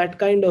that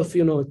kind of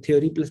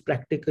theory plus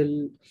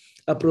practical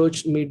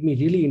approach made me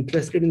really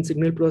interested in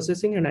signal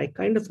processing, and I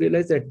kind of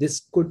realized that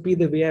this could be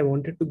the way I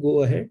wanted to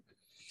go ahead.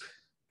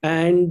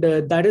 And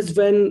that is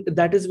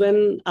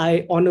when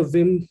I, on a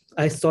whim,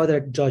 I saw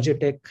that Georgia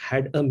Tech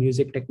had a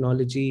music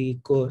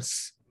technology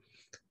course,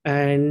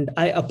 and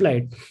I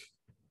applied,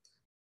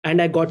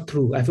 and I got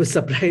through. I was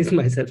surprised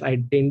myself. I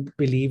didn't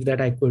believe that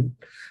I could,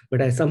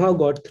 but I somehow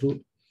got through.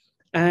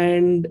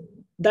 And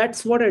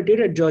that's what I did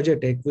at Georgia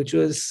Tech, which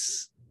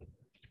was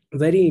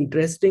very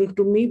interesting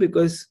to me,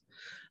 because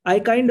I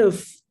kind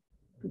of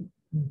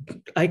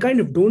I kind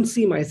of don't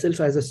see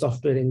myself as a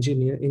software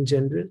engineer in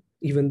general,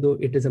 even though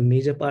it is a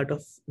major part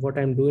of what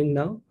I'm doing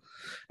now.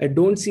 I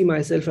don't see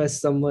myself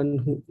as someone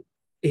who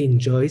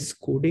enjoys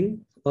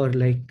coding or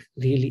like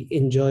really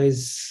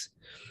enjoys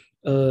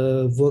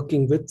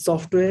working with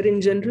software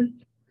in general.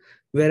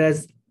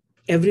 Whereas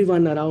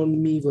everyone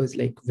around me was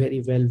like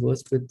very well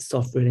versed with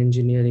software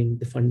engineering,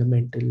 the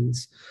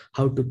fundamentals,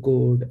 how to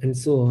code, and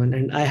so on.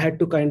 And I had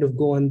to kind of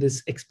go on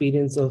this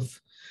experience of,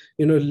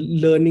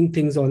 learning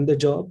things on the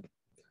job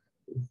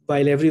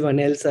while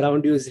everyone else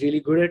around you is really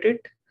good at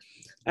it.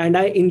 And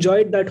I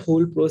enjoyed that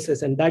whole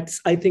process, and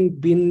that's, I think,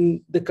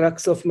 been the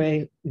crux of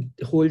my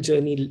whole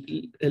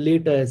journey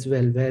later as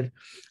well, where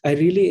I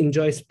really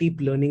enjoy steep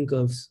learning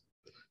curves.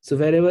 So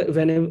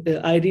whenever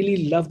I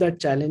really love that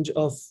challenge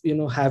of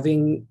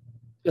having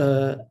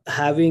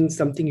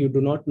something you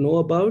do not know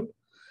about,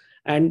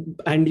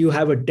 and you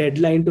have a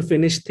deadline to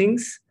finish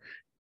things,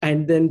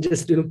 and then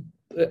just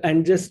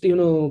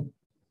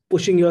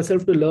pushing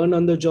yourself to learn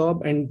on the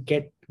job and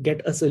get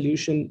a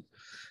solution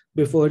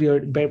before your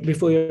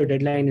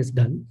deadline is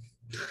done.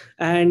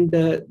 And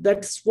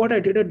that's what I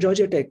did at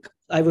Georgia Tech.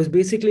 I was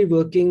basically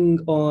working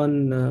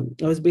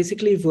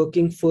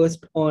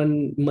first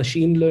on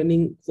machine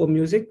learning for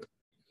music,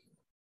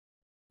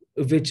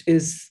 which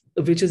is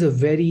a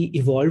very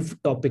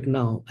evolved topic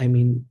now. I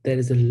mean, there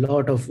is a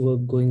lot of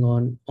work going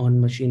on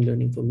machine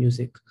learning for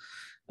music.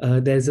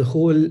 There's a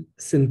whole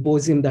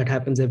symposium that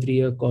happens every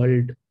year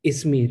called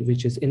ISMIR,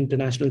 which is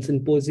International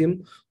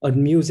Symposium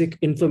on Music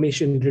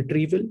Information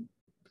Retrieval,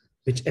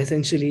 which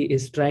essentially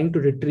is trying to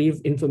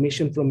retrieve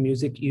information from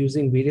music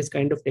using various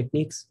kind of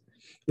techniques,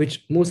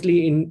 which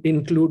mostly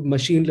include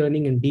machine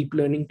learning and deep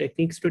learning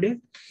techniques today.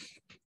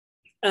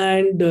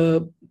 And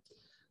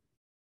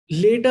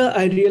later,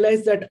 I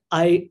realized that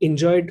I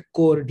enjoyed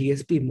core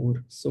DSP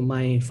more. So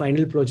my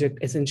final project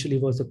essentially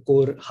was a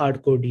core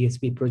hardcore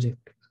DSP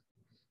project,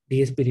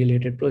 DSP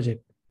related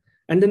project.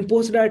 And then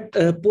post that,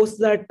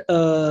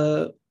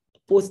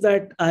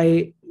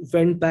 I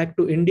went back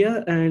to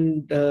India,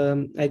 and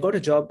I got a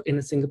job in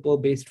a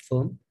Singapore-based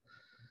firm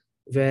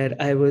where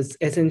I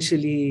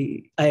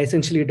essentially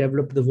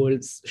developed the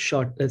world's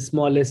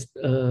smallest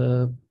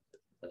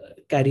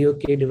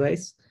karaoke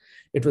device.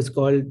 It was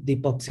called the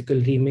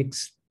Popsicle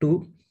Remix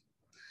 2,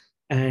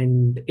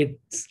 and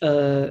it's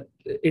a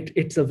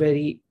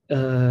very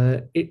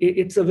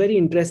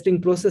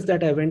interesting process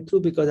that I went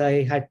through, because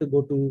I had to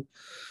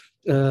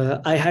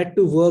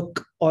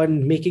work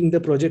on making the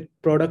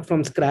product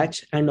from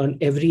scratch and on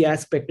every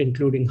aspect,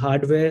 including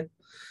hardware.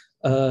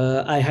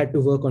 I had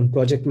to work on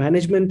project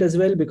management as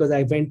well, because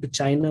I went to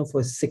China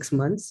for 6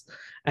 months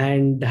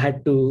and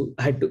had to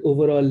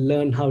overall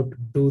learn how to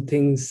do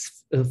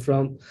things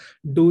from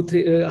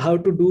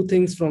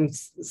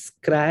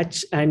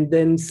scratch, and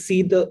then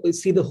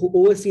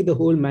oversee the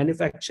whole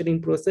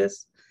manufacturing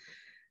process.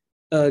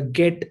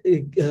 Get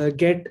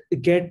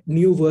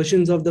new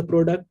versions of the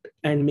product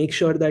and make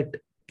sure that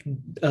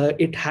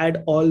it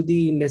had all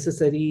the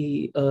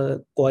necessary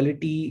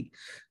quality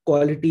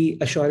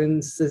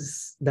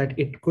assurances that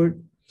it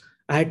could.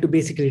 I had to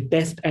basically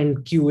test and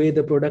QA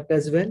the product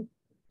as well,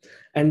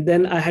 and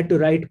then I had to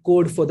write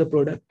code for the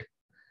product.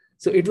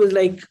 So it was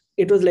like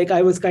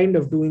I was kind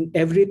of doing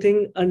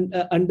everything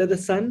under the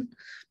sun,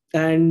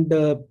 and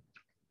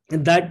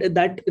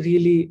that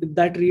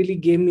really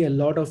gave me a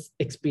lot of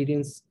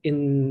experience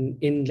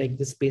in like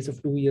the space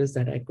of 2 years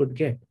that I could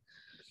get.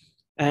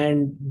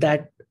 And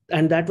that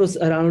was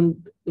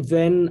around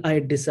when I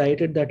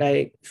decided that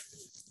I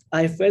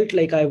felt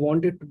like I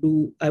wanted to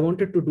do a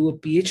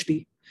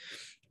PhD,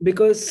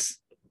 because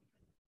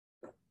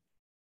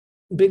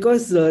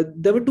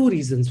there were two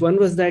reasons. One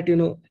was that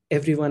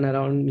everyone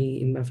around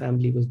me in my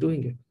family was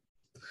doing it.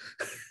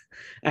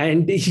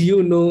 And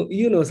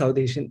South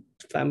Asian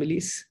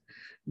families,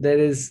 there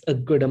is a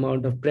good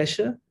amount of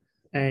pressure,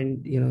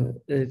 and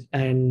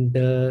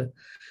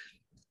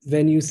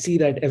when you see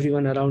that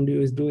everyone around you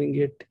is doing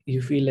it,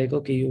 you feel like,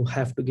 okay, you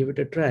have to give it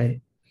a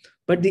try.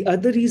 But the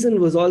other reason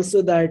was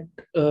also that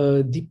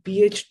the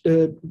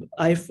PhD,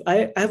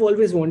 I've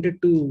always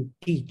wanted to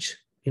teach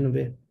in a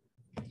way,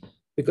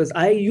 because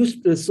I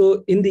used to,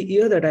 so in the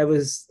year that I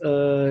was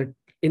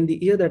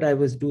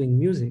doing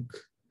music,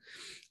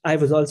 I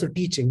was also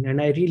teaching,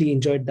 and I really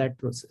enjoyed that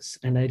process.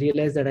 And I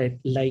realized that I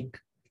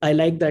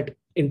like that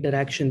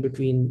interaction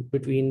between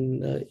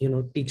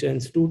teacher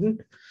and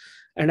student.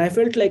 And I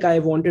felt like I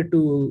wanted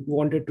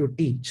to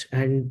teach,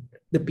 and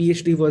the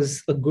PhD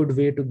was a good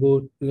way to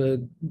go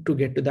to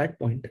get to that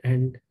point,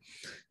 and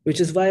which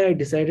is why I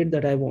decided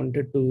that I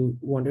wanted to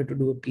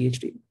do a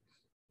PhD.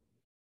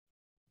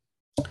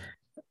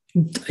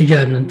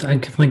 Yeah, and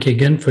thank you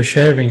again for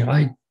sharing.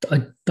 I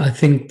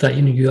think that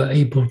you are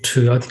able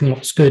to. I think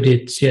what's good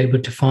is you're able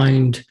to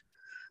find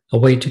a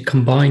way to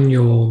combine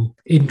your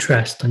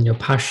interest and your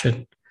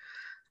passion,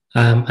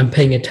 and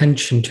paying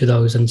attention to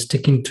those and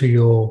sticking to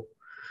your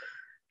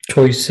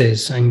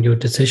choices and your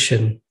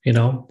decision.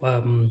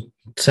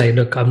 Say,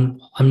 look, I'm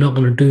not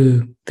going to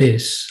do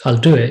this. I'll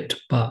do it,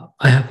 but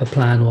I have a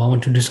plan, or I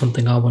want to do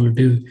something I want to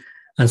do,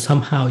 and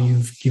somehow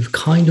you've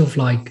kind of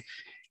like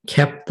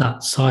kept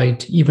that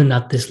side even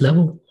at this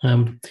level.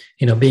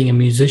 Being a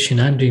musician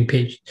and doing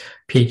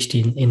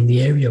PhD in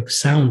the area of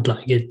sound,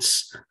 like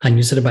and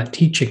you said about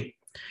teaching,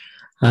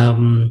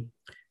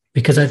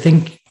 because I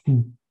think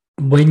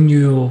when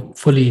you're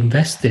fully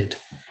invested,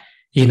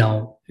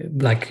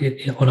 like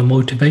on a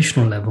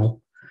motivational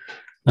level,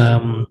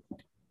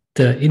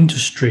 the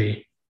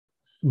industry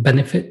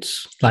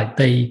benefits. Like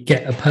they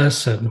get a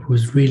person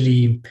who's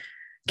really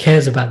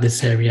cares about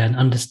this area and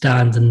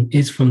understands and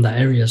is from that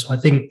area. So I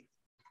think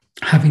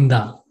having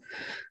that,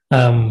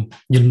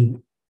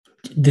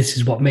 this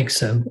is what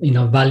makes a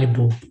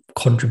valuable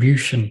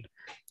contribution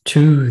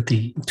to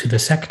the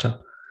sector,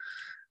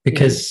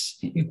 because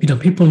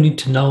people need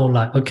to know,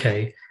 like,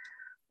 okay,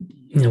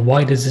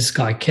 why does this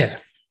guy care?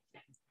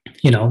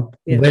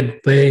 Where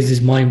is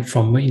his mind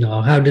from?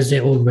 How does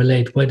it all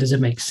relate? Where does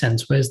it make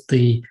sense? Where's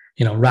the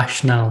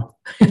rationale?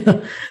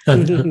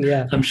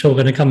 Yeah. I'm sure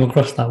we're going to come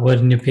across that word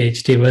in your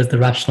PhD. Where's the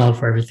rationale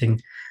for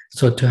everything?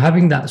 So to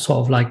having that sort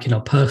of like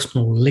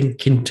personal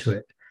link into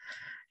it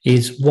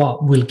is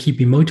what will keep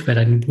you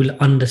motivated, and will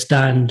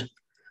understand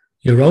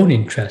your own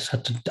interests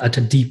at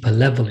a deeper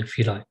level, if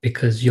you like,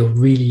 because you're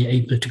really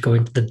able to go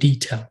into the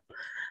detail.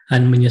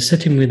 And when you're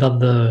sitting with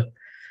other,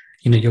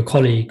 your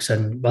colleagues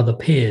and other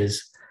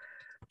peers,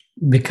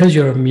 because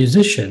you're a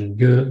musician,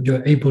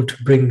 you're able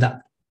to bring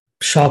that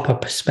sharper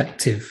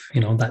perspective,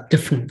 that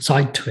different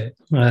side to it,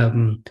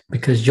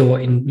 because you're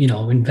I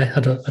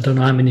don't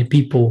know how many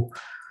people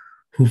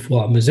who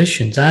are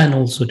musicians and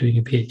also doing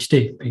a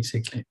PhD,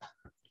 basically.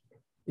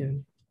 Yeah,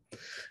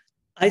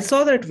 I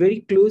saw that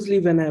very closely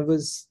when I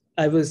was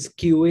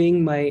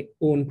QAing my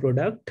own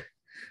product,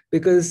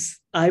 because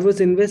I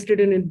was invested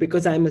in it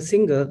because I'm a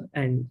singer,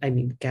 and I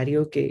mean,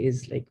 karaoke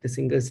is like the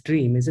singer's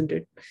dream, isn't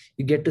it?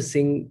 You get to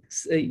sing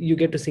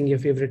your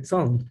favorite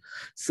song.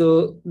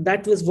 So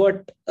that was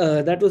what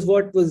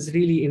was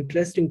really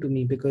interesting to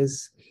me,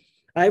 because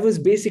I was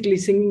basically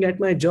singing at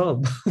my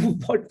job.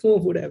 What more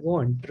would I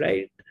want,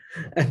 right?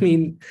 I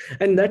mean,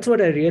 and that's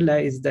what I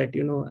realized, that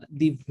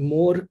the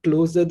more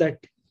closer that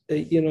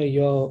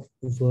your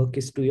work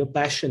is to your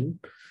passion,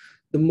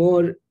 the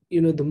more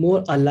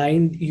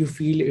aligned you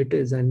feel it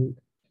is. And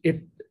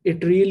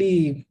it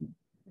really,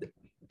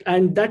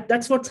 and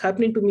that's what's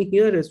happening to me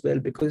here as well,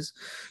 because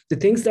the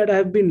things that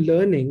I've been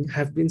learning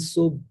have been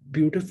so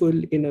beautiful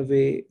in a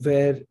way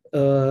where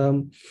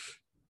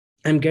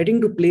I'm getting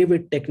to play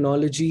with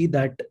technology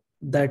that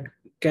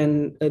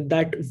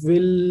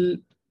will,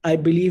 I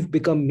believe,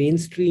 become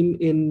mainstream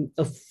in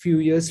a few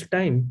years'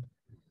 time,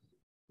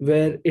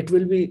 where it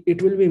will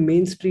be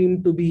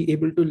mainstream to be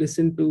able to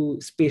listen to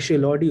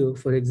spatial audio,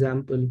 for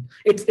example.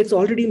 It's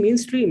already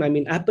mainstream. I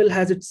mean, Apple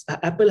has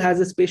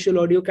a spatial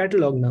audio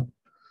catalog now,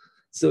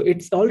 so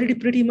it's already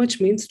pretty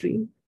much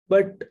mainstream.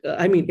 But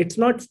I mean, it's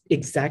not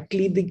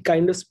exactly the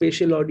kind of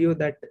spatial audio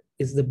that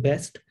is the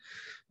best,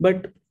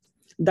 but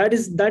that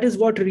is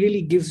what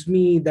really gives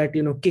me that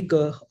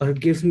kicker, or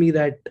gives me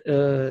that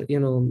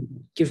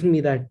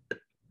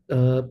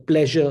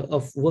pleasure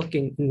of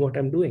working in what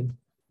I'm doing.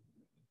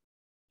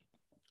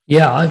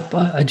 Yeah,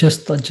 I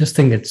just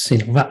think it's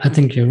I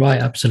think you're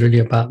right, absolutely,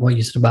 about what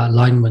you said about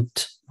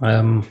alignment.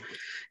 I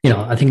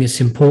think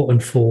it's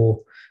important for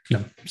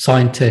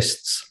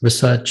scientists,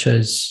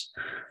 researchers,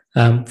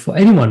 for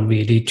anyone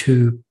really,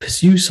 to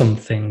pursue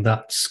something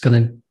that's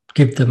going to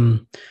give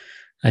them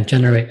and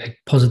generate a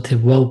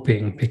positive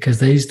well-being, because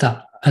there is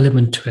that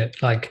element to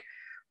it. Like,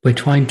 we're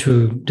trying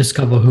to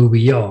discover who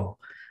we are,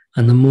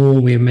 and the more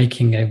we're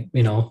making a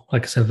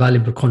like I said,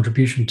 valuable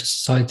contribution to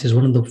society, is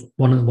one of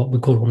what we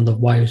call one of the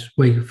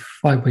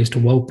 5 ways to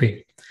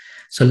well-being.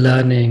 So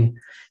learning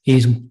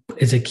is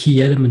a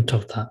key element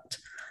of that.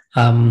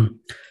 And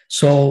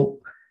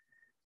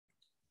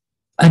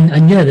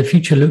yeah, the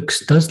future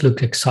does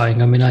look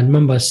exciting. I mean, I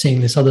remember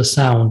seeing this other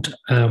sound.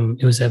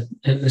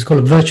 It's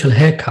called a virtual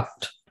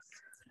haircut,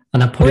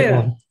 and I put it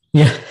on.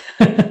 Yeah,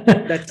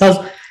 that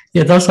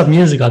was some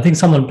years ago. I think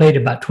someone played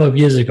it about 12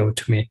 years ago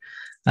to me,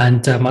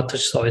 and I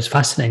just thought it was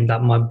fascinating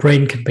that my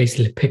brain could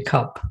basically pick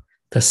up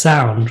the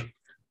sound,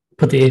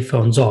 put the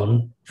earphones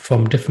on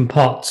from different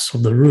parts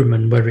of the room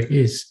and where it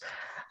is.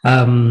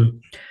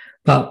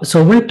 But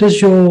so where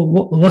does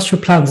what's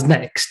your plans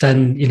next?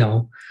 And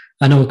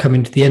I know we're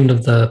coming to the end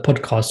of the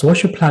podcast. So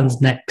what's your plans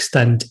next?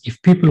 And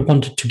if people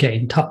wanted to get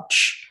in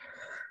touch,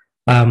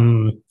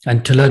 and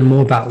to learn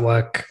more about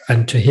work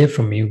and to hear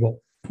from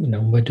you,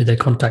 where do they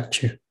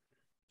contact you?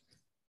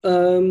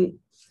 Um,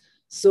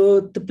 so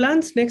the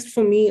plans next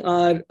for me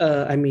are,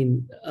 I've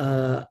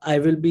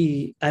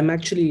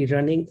actually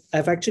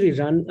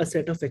run a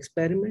set of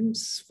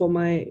experiments for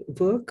my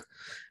work,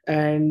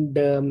 and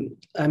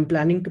I'm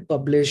planning to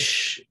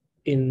publish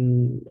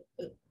in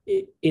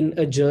in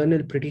a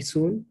journal pretty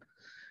soon.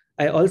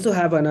 I also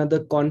have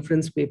another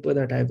conference paper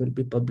that I will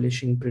be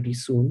publishing pretty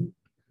soon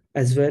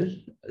as well.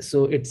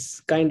 So it's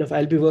kind of,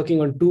 I'll be working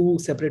on two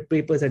separate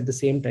papers at the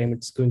same time.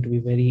 It's going to be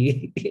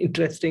very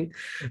interesting.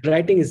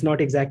 Writing is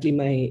not exactly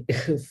my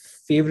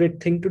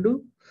favorite thing to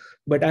do,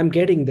 but I'm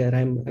getting there.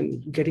 I'm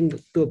getting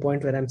to a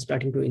point where I'm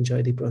starting to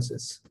enjoy the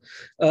process.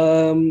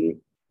 On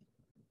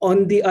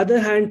the other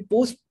hand,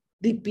 post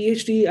the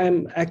PhD,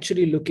 I'm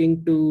actually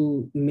looking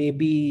to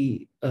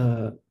maybe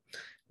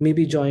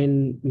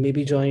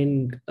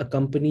join a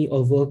company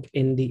or work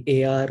in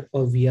the AR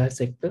or VR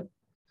sector,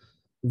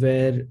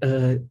 where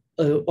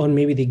or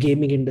maybe the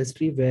gaming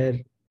industry, where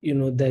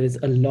there is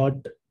a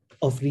lot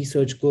of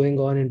research going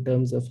on in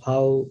terms of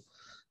how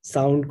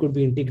sound could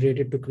be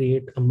integrated to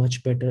create a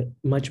much better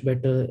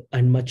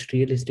and much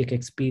realistic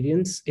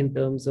experience in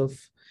terms of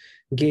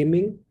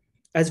gaming,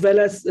 as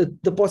well as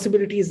the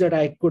possibilities that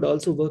I could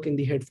also work in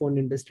the headphone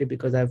industry,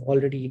 because I've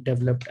already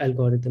developed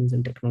algorithms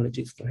and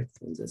technologies for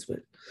headphones as well.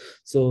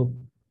 So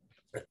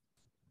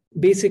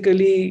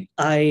basically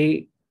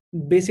I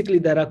basically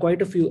there are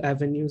quite a few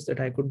avenues that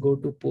I could go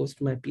to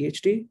post my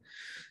PhD.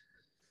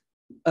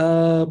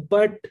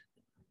 But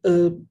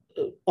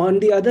on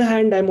the other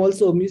hand, I'm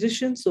also a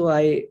musician, so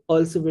I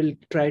also will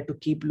try to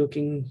keep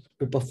looking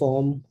to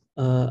perform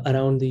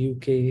around the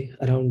UK,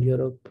 around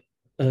Europe,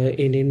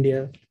 in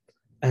India,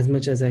 as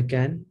much as I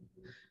can.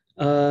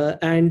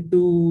 And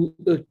to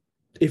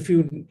if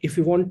you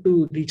want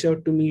to reach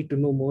out to me to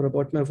know more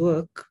about my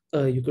work,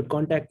 you could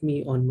contact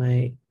me on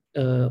my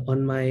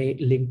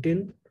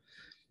LinkedIn,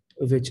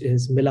 which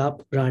is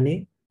Milap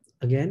Rane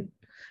again,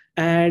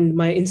 and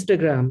my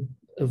Instagram,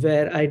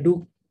 where I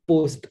do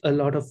post a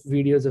lot of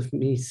videos of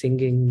me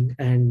singing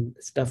and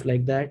stuff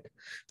like that,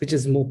 which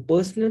is more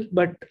personal,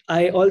 but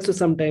I also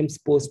sometimes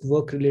post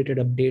work related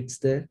updates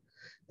there.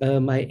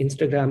 My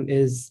Instagram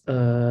is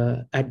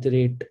at the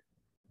rate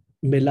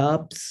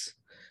Milaps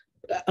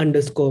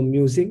underscore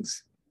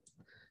musings.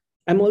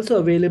 I'm also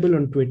available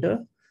on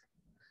Twitter,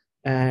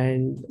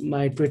 and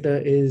my Twitter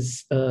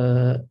is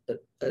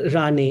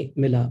Rane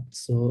Milap.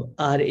 So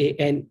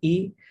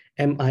RANEMILAP.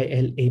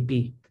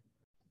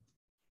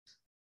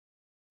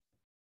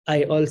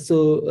 I'm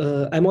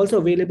also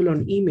available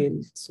on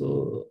email.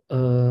 So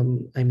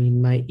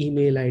my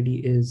email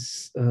ID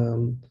is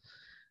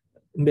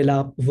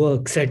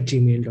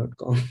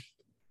milapworks@gmail.com.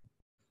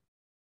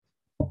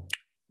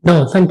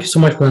 No, thank you so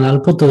much, man. I'll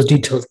put those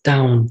details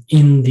down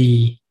in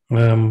the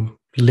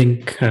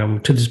link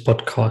to this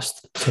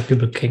podcast so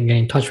people can get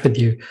in touch with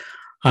you.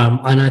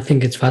 And I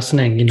think it's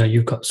fascinating.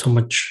 You've got so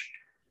much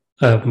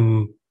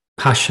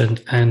passion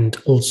and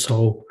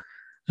also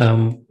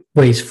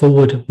ways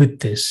forward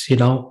with this,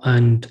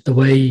 and the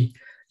way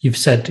you've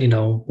said,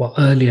 what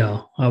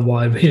earlier,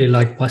 what I really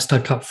like, what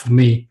stuck up for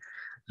me,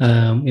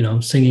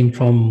 singing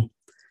from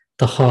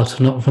the heart,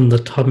 not from the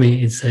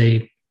tummy, is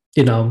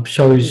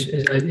shows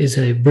is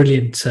a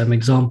brilliant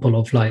example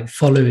of like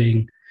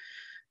following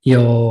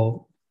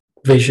your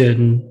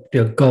vision,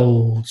 your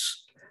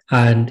goals,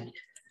 and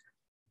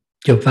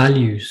your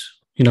values.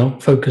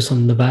 Focus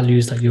on the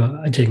values that you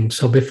are adding.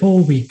 So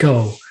before we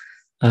go,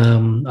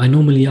 I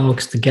normally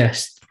ask the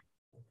guest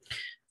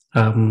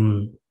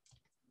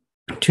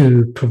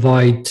to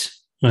provide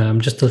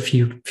just a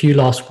few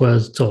last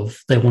words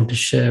of they want to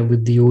share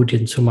with the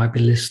audience who might be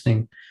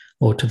listening,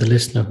 or to the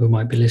listener who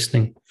might be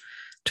listening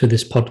to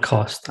this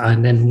podcast.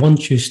 And then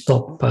once you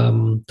stop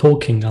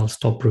talking, I'll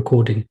stop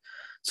recording.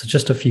 So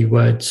just a few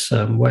words,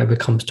 whatever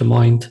comes to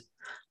mind.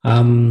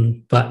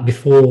 But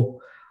before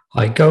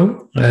I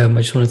go, I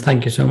just want to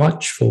thank you so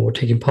much for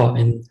taking part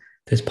in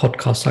this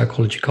podcast,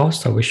 Psychology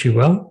Cast. I wish you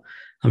well.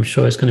 I'm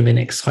sure it's going to be an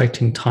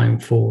exciting time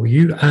for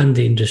you and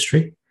the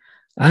industry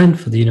and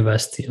for the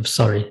University of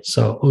Surrey.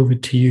 So over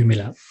to you,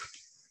 Milap.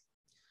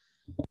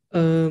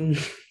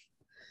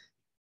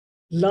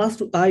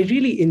 I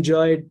really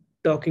enjoyed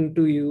talking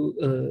to you,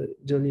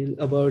 Jalil,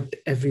 about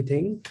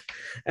everything.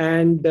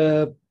 And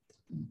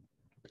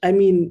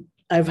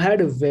I've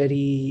had a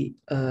very,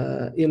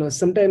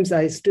 sometimes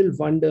I still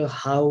wonder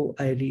how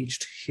I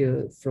reached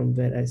here from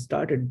where I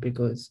started,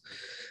 because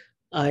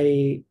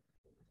I've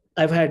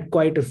had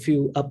quite a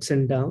few ups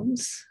and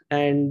downs,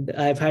 and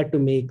I've had to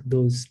make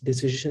those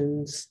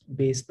decisions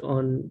based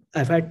on,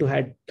 I've had to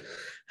have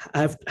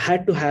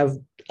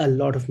a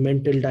lot of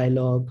mental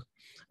dialogue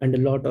and a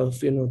lot of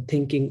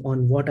thinking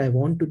on what I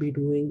want to be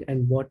doing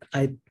and what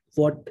I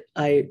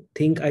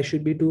think I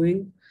should be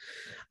doing.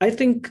 I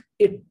think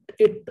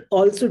it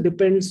also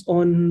depends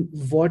on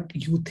what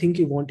you think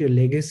you want your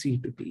legacy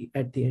to be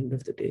at the end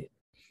of the day.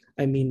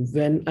 I mean,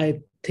 when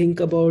I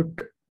think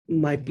about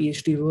my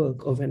PhD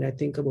work, or when I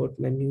think about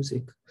my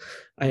music,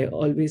 I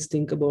always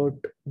think about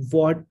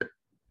what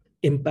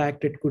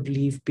impact it could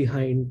leave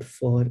behind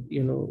for,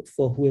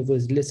 for whoever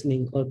is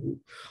listening,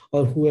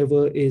 or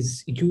whoever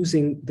is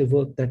using the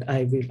work that I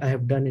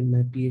have done in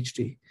my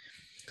PhD.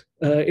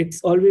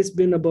 It's always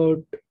been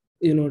about,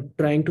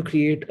 trying to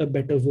create a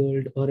better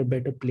world or a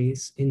better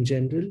place in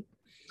general.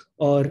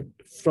 Or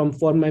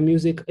for my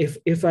music,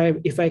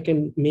 if I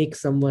can make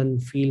someone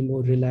feel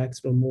more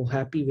relaxed or more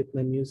happy with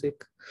my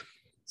music.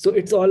 So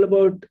it's all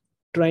about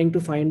trying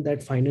to find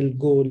that final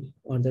goal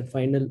or that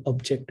final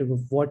objective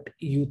of what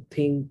you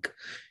think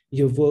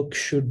your work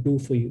should do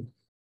for you.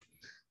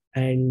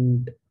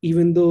 And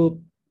even though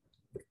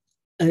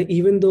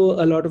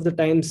a lot of the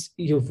times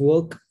your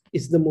work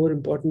is the more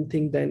important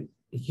thing than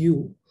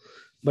you,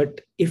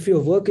 but if your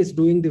work is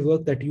doing the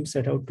work that you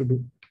set out to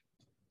do,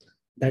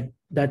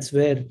 that's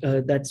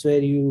where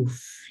you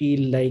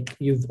feel like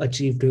you've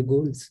achieved your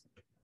goals.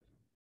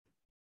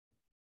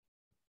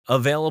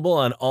 Available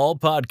on all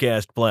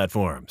podcast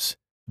platforms.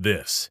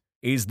 This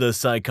is the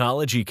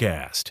Psychology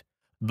Cast,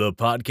 the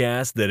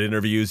podcast that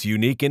interviews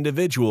unique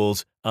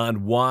individuals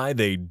on why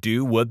they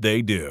do what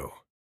they do.